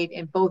decisions are made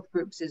in both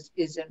groups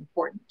is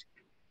important.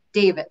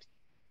 David.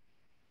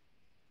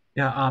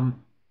 Yeah,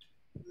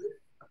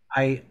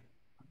 I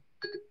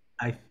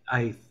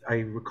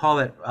recall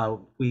that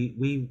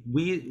we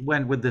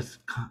went with this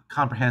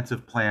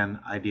comprehensive plan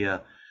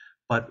idea,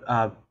 but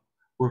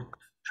we're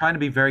trying to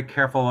be very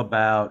careful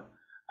about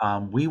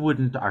we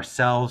wouldn't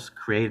ourselves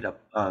try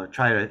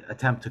to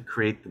attempt to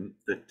create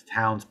the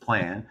town's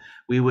plan.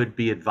 We would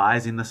be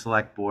advising the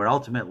select board.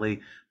 Ultimately,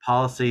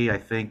 policy, I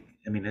think,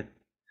 it's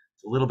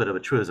a little bit of a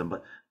truism,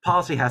 but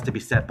policy has to be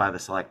set by the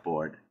select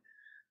board.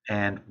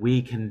 And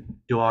we can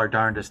do our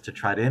darndest to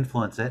try to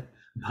influence it,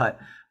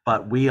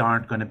 but we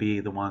aren't going to be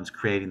the ones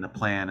creating the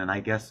plan. And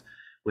I guess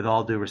with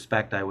all due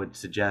respect, I would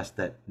suggest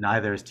that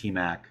neither is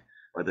TMAC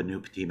or the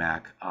new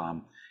TMAC.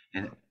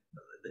 And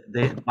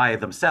they by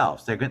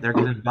themselves, they're going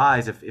to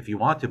advise if you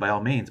want to, by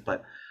all means.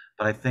 But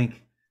I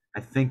think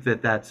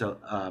that that's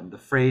the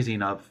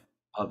phrasing of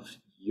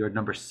your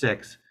number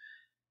 6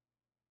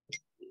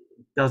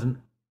 doesn't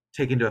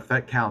take into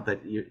account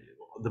that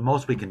the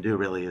most we can do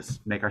really is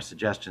make our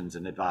suggestions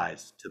and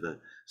advise to the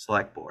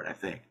select board, I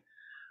think.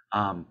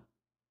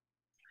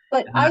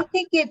 But I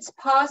think it's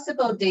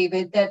possible,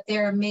 David, that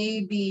there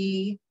may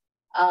be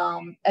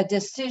a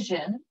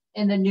decision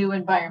in the new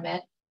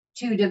environment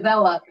to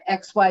develop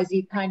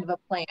XYZ kind of a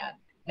plan,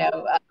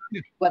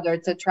 whether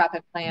it's a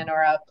traffic plan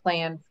or a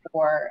plan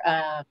for,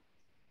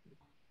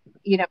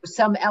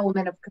 some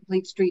element of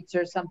complete streets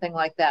or something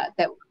like that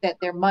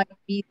there might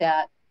be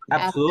that.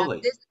 Absolutely.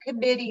 And this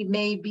committee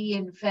may be,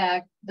 in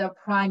fact, the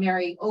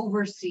primary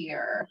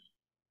overseer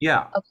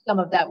of some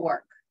of that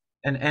work.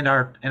 And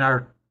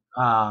our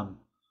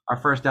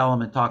first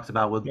element talks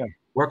about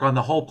work on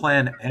the whole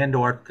plan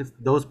and/or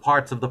those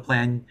parts of the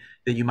plan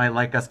that you might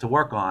like us to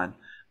work on.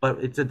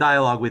 But it's a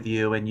dialogue with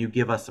you, and you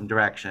give us some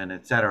direction,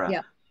 et cetera.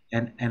 Yeah.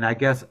 And I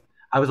guess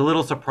I was a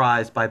little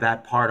surprised by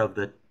that part of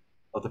the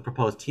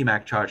proposed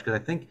TMAC charge,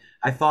 because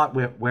I thought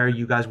where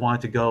you guys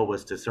wanted to go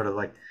was to sort of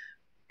like,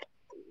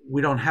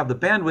 we don't have the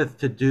bandwidth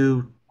to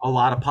do a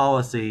lot of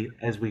policy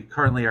as we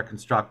currently are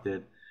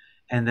constructed,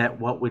 and that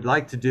what we'd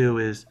like to do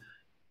is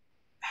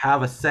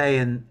have a say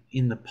in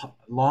the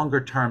longer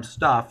term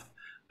stuff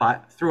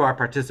through our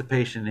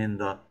participation in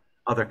the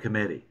other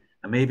committee.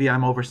 And maybe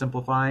I'm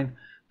oversimplifying,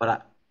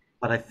 but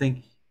I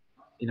think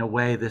in a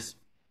way this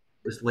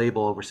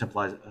label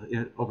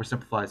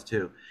oversimplifies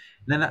too.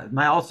 And then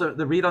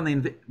the read on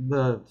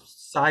the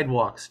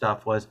sidewalk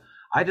stuff was,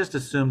 I just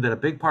assumed that a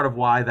big part of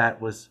why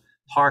that was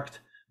parked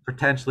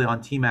potentially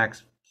on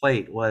TMAC's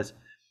plate was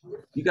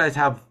you guys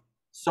have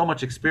so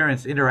much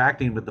experience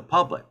interacting with the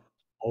public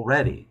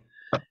already,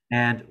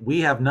 And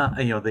we have none,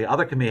 the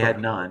other committee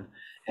had none.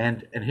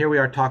 And here we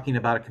are talking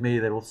about a committee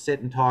that will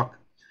sit and talk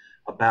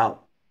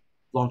about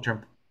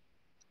long-term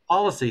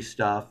policy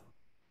stuff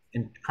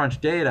and crunch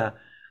data,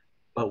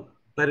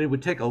 but it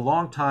would take a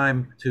long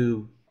time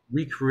to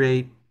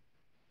recreate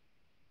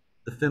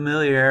the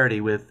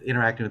familiarity with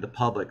interacting with the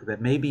public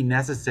that may be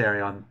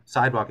necessary on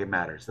sidewalk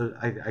matters. So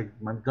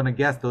I'm going to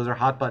guess those are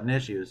hot button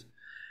issues,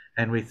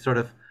 and we sort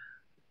of,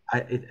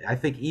 I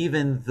think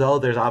even though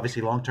there's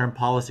obviously long-term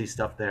policy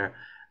stuff there,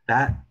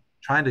 that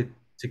trying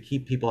to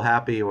keep people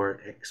happy or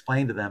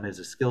explain to them is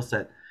a skill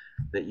set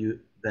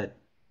that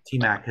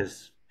TMAC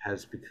has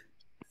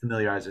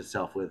familiarized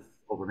itself with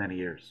over many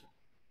years.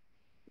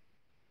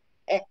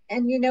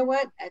 And you know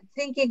what?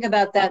 Thinking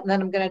about that, and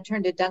then I'm going to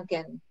turn to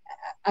Duncan.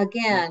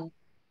 Again,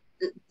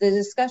 the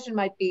discussion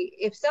might be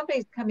if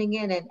somebody's coming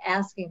in and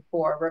asking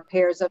for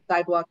repairs of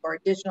sidewalk or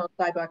additional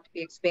sidewalk to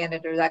be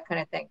expanded or that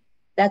kind of thing.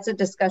 That's a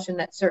discussion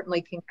that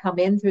certainly can come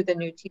in through the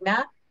new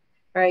TMAC,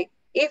 right?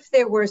 If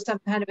there were some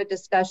kind of a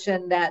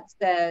discussion that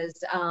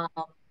says,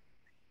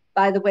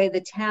 by the way,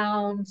 the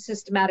town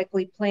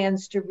systematically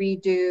plans to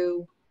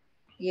redo,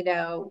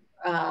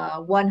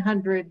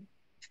 100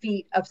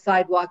 feet of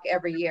sidewalk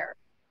every year,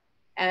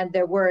 and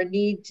there were a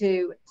need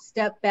to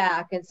step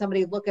back and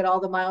somebody look at all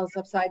the miles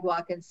of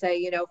sidewalk and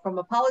say, from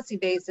a policy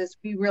basis,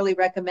 we really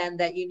recommend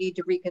that you need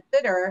to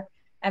reconsider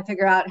and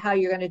figure out how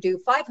you're going to do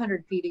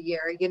 500 feet a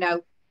year.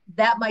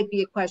 That might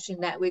be a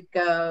question that would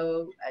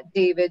go,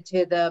 David,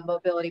 to the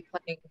Mobility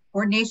Planning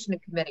Coordination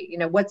Committee.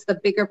 What's the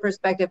bigger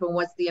perspective and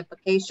what's the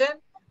implication?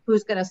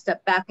 Who's going to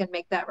step back and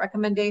make that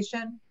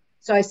recommendation?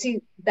 So I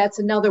see that's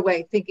another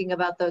way thinking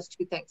about those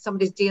two things.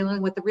 Somebody's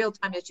dealing with the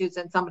real-time issues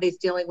and somebody's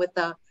dealing with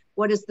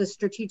what is the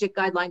strategic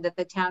guideline that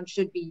the town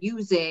should be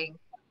using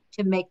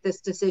to make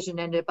this decision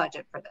and a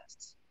budget for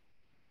this,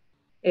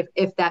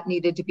 if that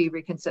needed to be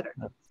reconsidered.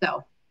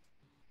 So,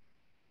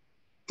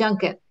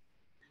 Duncan.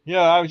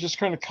 Yeah, I was just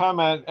going to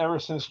comment. Ever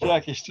since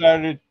Jackie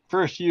started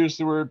first used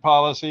the word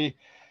policy,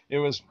 it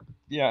was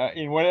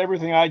in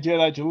everything I did,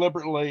 I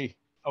deliberately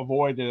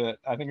avoided it.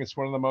 I think it's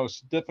one of the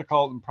most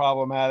difficult and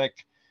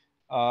problematic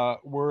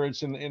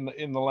words in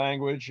the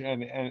language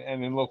and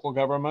in local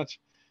government.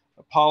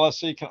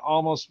 Policy can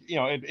almost,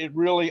 it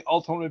really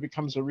ultimately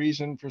becomes a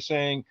reason for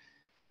saying,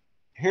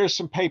 here's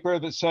some paper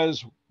that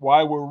says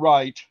why we're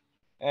right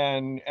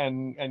and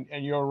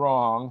you're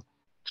wrong,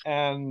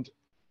 and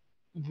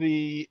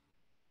the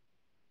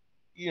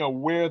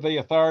where the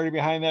authority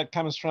behind that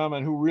comes from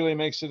and who really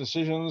makes the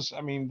decisions.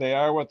 I mean, they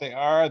are what they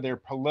are. They're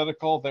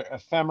political. They're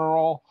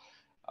ephemeral.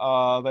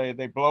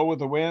 They blow with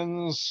the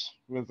winds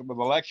with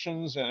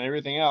elections and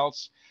everything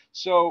else.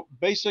 So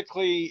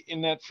basically,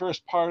 in that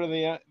first part of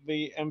the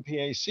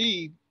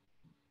MPAC,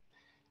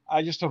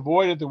 I just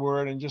avoided the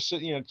word and just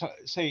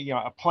say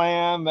a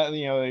plan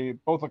that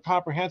both a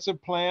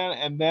comprehensive plan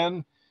and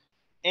then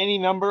any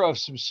number of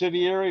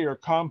subsidiary or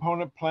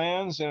component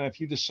plans. And if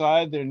you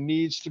decide there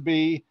needs to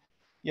be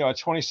a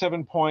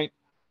 27-point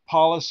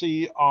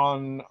policy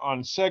on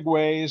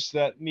segways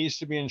that needs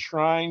to be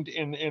enshrined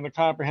in a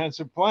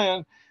comprehensive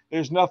plan,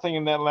 there's nothing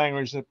in that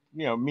language that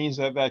means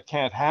that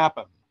can't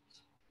happen.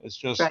 It's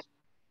just right.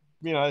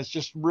 It's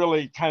just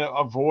really kind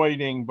of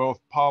avoiding both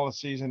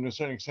policies and to a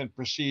certain extent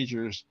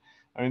procedures.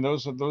 I mean,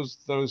 those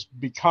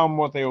become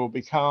what they will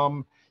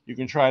become. You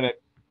can try to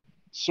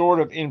sort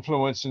of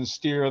influence and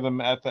steer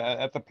them at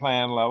the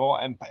plan level,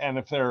 and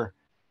if there's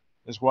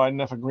wide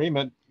enough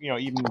agreement,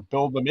 even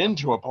build them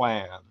into a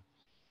plan.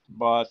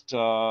 But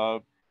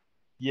I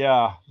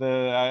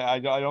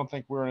don't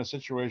think we're in a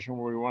situation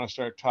where we want to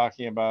start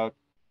talking about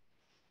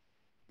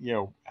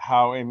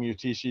how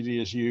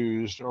MUTCD is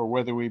used or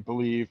whether we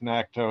believe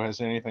NACTO has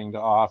anything to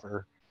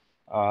offer.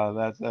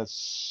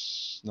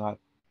 That's not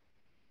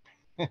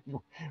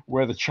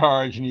where the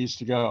charge needs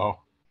to go.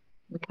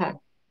 Okay.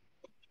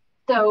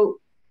 So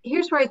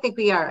here's where I think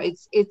we are.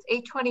 It's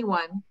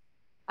 8:21.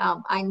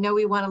 I know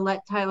we want to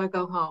let Tyler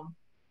go home.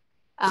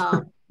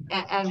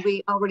 And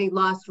we already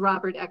lost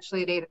Robert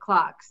actually at 8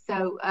 o'clock.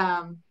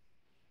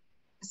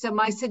 So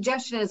my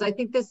suggestion is, I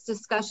think this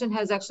discussion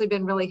has actually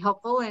been really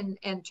helpful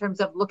in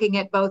terms of looking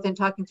at both and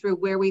talking through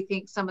where we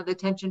think some of the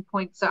tension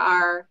points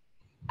are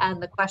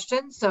and the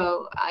questions.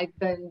 So I've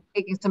been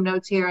taking some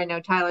notes here. I know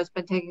Tyler's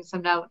been taking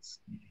some notes.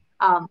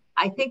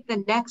 I think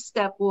the next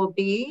step will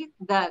be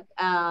that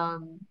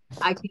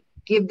I can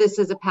give this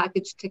as a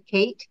package to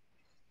Kate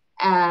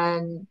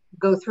and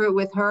go through it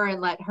with her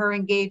and let her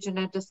engage in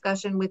a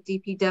discussion with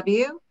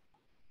DPW,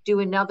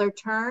 do another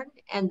turn,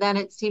 and then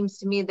it seems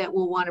to me that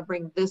we'll want to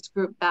bring this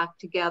group back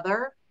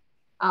together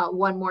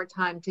one more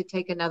time to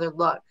take another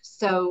look.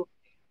 So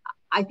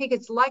I think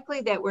it's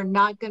likely that we're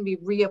not going to be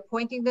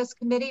reappointing this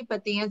committee,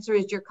 but the answer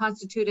is you're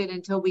constituted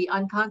until we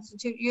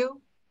unconstitute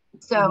you.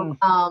 So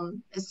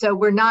so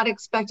we're not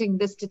expecting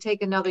this to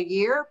take another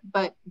year,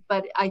 but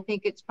I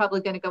think it's probably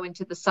going to go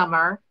into the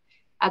summer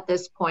at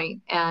this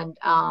point and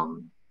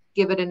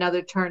give it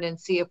another turn and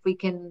see if we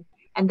can.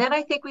 And then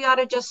I think we ought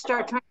to just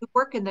start trying to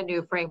work in the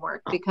new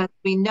framework, because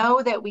we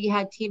know that we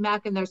had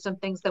TMAC and there's some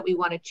things that we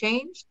want to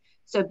change.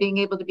 So being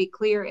able to be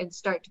clear and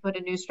start to put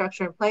a new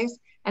structure in place.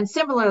 And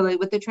similarly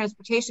with the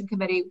transportation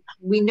committee,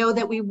 we know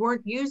that we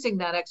weren't using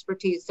that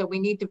expertise. So we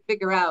need to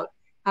figure out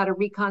how to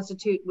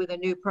reconstitute with a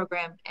new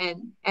program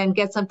and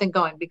get something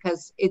going,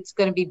 because it's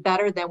going to be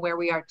better than where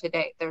we are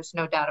today. There's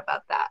no doubt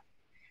about that.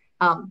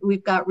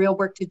 We've got real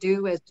work to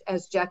do.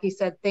 As Jackie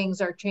said,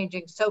 things are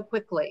changing so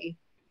quickly,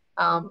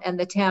 and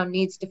the town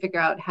needs to figure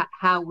out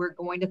how we're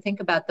going to think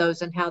about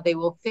those and how they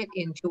will fit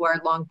into our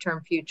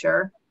long-term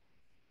future.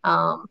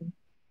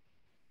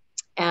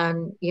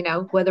 And, you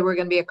know, whether we're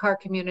going to be a car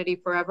community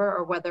forever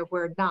or whether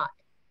we're not,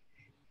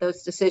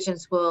 those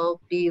decisions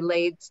will be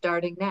laid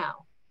starting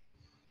now.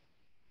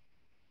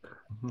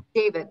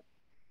 David.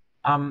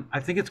 I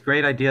think it's a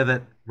great idea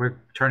that we're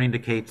turning to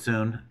Kate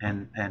soon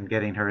and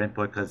getting her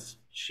input, because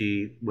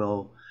she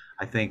will,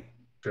 I think,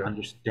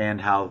 understand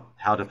how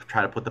to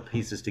try to put the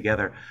pieces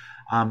together.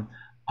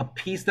 A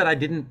piece that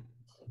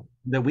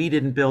we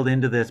didn't build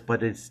into this,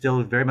 but it's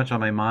still very much on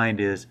my mind,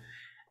 is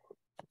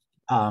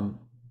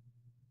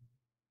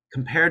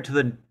compared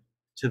to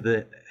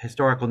the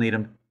Historical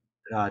Needham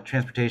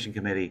Transportation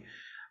Committee,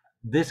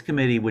 this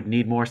committee would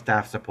need more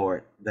staff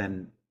support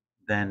than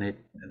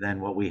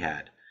what we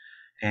had.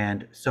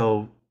 And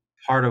so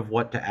part of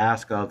what to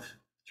ask of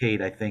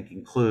Kate, I think,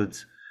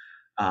 includes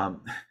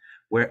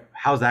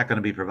how's that going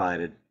to be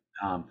provided?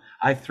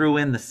 I threw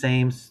in the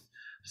same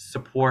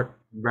support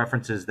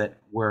references that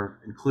were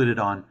included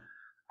on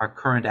our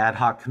current ad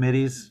hoc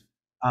committee's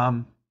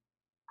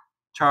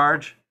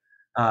charge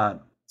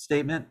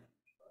statement.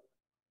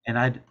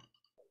 And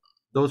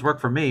those work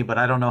for me, but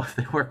I don't know if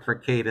they work for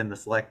Kate and the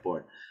select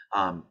board.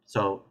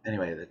 So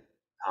anyway,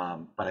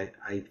 but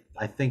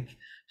I think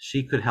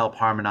she could help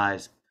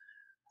harmonize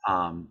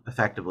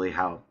effectively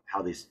how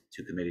these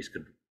two committees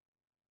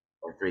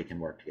or three can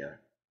work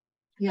together.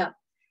 Yeah,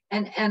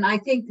 and I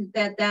think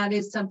that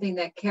is something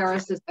that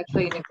Karis is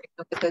actually in agreement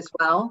with as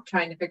well,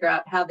 trying to figure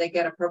out how they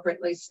get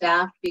appropriately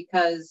staffed,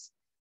 because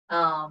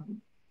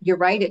you're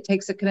right, it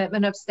takes a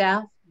commitment of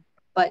staff,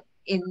 but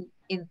in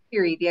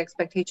theory, the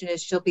expectation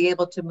is she'll be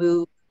able to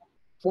move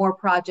more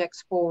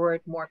projects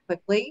forward more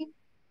quickly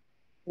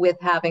with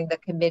having the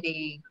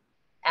committee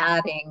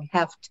adding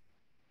heft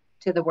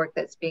to the work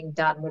that's being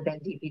done within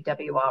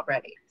DPW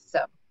already. So,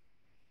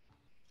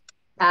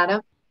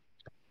 Adam?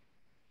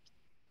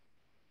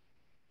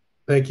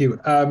 Thank you.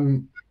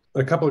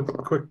 A couple of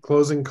quick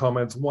closing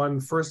comments. One,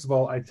 first of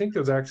all, I think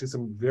there's actually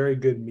some very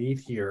good meat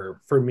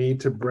here for me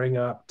to bring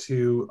up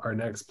to our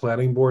next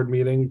planning board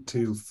meeting,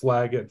 to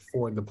flag it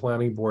for the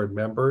planning board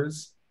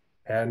members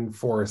and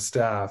for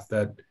staff,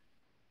 that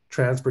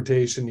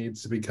transportation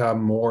needs to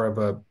become more of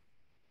a,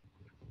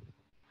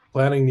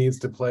 planning needs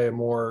to play a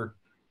more,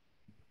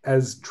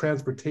 as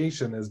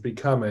transportation is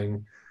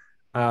becoming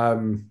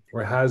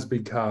or has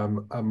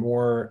become a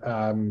more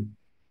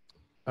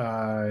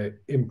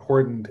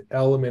important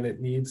element.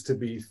 It needs to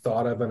be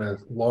thought of in a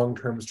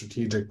long-term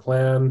strategic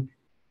plan,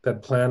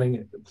 that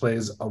planning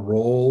plays a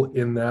role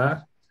in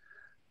that.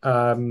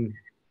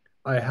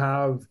 I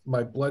have,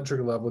 my blood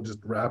sugar level just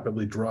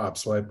rapidly dropped,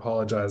 so I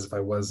apologize if I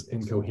was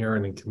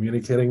incoherent in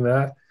communicating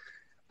that.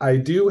 I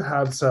do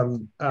have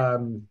some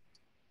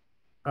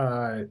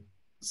I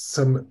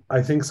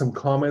think some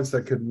comments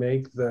that could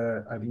make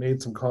I've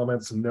made some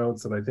comments, some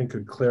notes that I think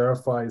could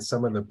clarify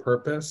some of the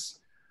purpose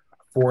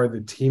for the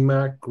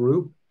TMAC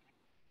group.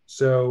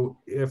 So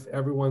if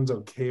everyone's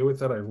okay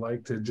with it, I'd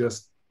like to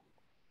just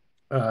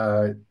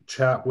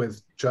chat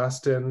with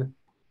Justin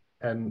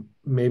and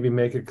maybe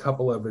make a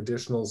couple of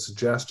additional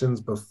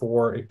suggestions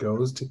before it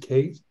goes to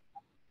Kate.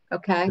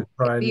 Okay,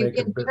 if you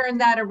can turn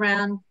that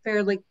around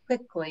fairly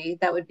quickly,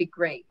 that would be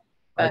great.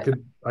 But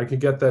I could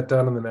get that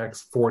done in the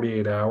next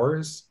 48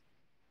 hours.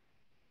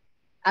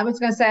 I was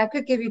going to say I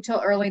could give you till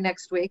early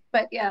next week,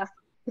 but yeah.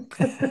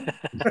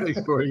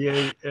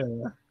 48, yeah.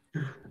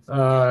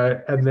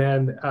 And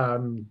then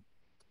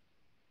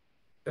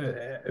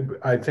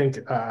I think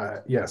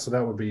yeah, so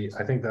that would be,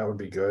 I think that would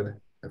be good.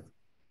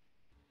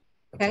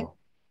 Okay.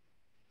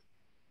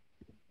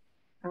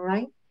 All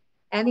right.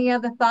 Any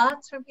other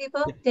thoughts from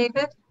people?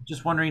 David?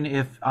 Just wondering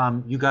if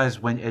you guys,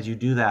 as you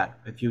do that,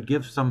 if you'd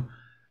give some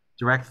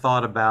direct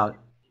thought about,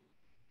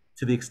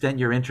 to the extent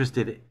you're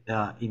interested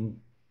in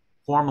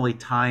formally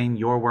tying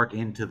your work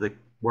into the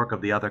work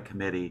of the other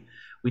committee.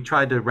 We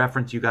tried to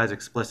reference you guys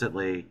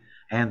explicitly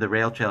and the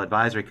Rail Trail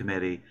Advisory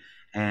Committee,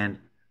 and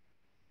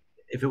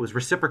if it was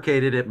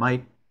reciprocated, it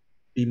might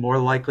be more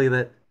likely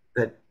that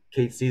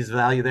Kate sees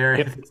value there.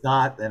 If it's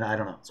not, then I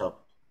don't know. So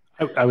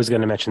I was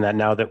going to mention that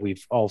now that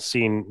we've all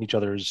seen each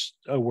other's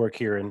work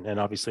here, and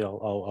obviously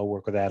I'll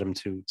work with Adam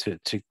to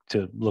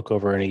look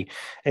over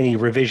any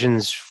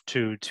revisions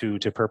to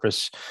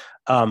purpose.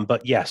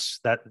 But yes,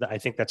 that I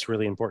think that's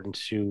really important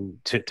to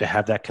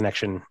have that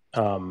connection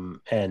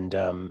and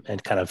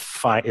kind of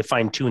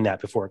fine tune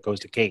that before it goes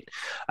to Kate.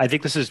 I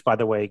think this is, by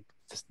the way,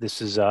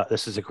 this is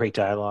a great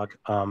dialogue.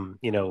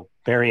 You know,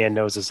 Marianne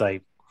knows, as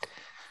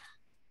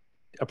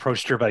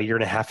approached her about a year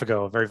and a half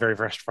ago, very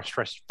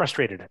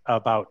frustrated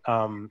about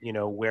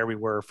where we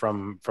were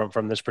from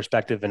this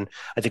perspective, and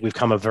I think we've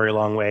come a very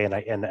long way,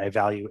 and I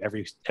value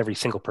every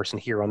single person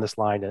here on this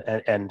line,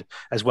 and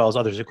as well as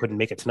others who couldn't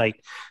make it tonight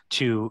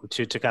to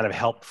kind of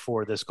help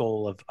for this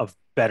goal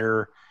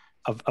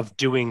of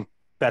doing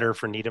better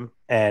for Needham,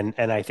 and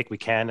I think we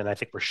can, and I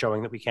think we're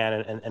showing that we can,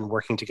 and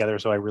working together.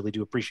 So I really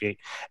do appreciate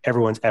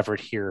everyone's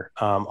effort here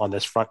on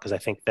this front, because I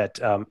think that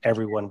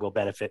everyone will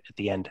benefit at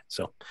the end.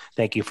 So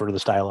thank you for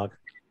this dialogue.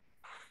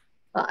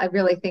 Well, I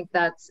really think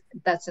that's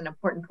an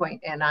important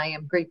point, and I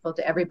am grateful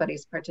to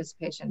everybody's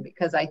participation,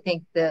 because I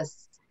think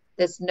this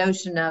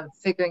notion of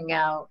figuring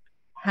out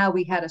how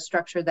we had a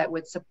structure that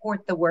would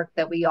support the work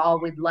that we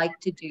all would like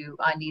to do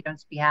on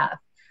Needham's behalf.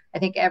 I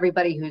think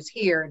everybody who's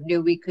here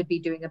knew we could be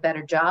doing a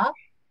better job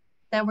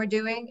than we're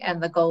doing,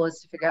 and the goal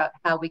is to figure out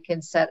how we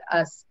can set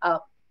us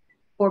up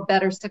for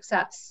better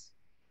success.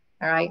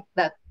 All right,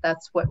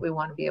 that's what we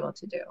want to be able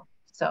to do.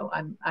 So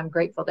I'm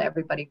grateful to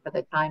everybody for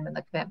the time and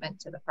the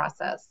commitment to the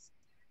process.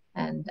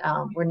 And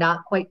we're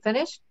not quite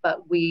finished,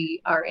 but we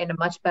are in a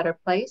much better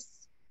place,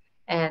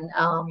 and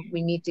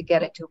we need to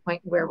get it to a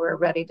point where we're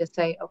ready to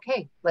say,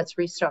 okay, let's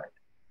restart.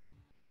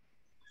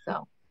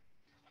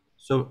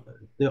 So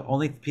the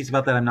only piece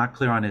about that I'm not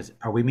clear on is,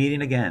 are we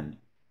meeting again?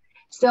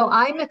 So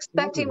I'm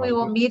expecting we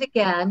will meet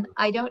again.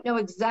 I don't know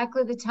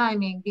exactly the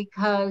timing,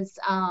 because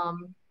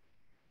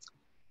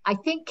I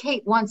think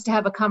Kate wants to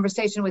have a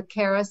conversation with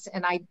Karis,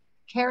 and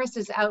Karis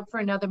is out for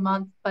another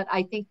month, but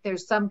I think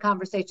there's some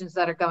conversations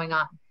that are going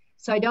on.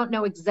 So I don't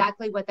know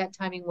exactly what that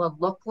timing will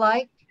look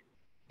like.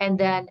 And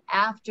then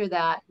after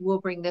that, we'll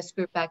bring this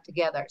group back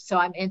together. So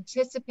I'm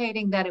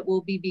anticipating that it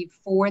will be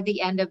before the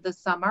end of the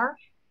summer.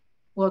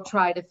 We'll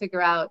try to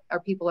figure out, are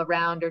people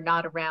around or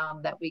not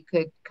around, that we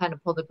could kind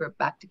of pull the group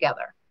back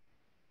together.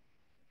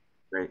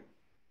 Great.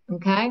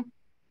 Okay.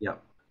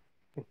 Yep.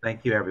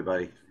 Thank you,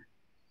 everybody.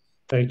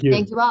 Thank you.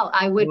 Thank you all.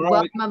 I would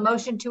welcome a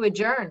motion to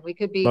adjourn. We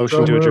could be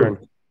Motion to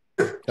adjourn.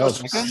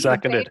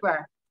 seconded.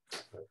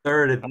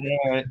 Thirded.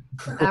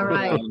 All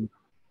right.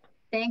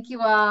 Thank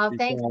you all.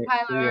 Thanks,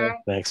 Tyler.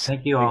 Thanks.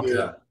 Thank you all.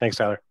 Yeah. Thanks,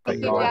 Tyler.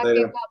 Thank you, Jackie.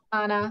 Later.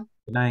 Anna.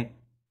 Good night.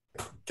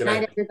 Good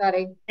Night,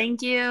 everybody.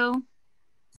 Thank you.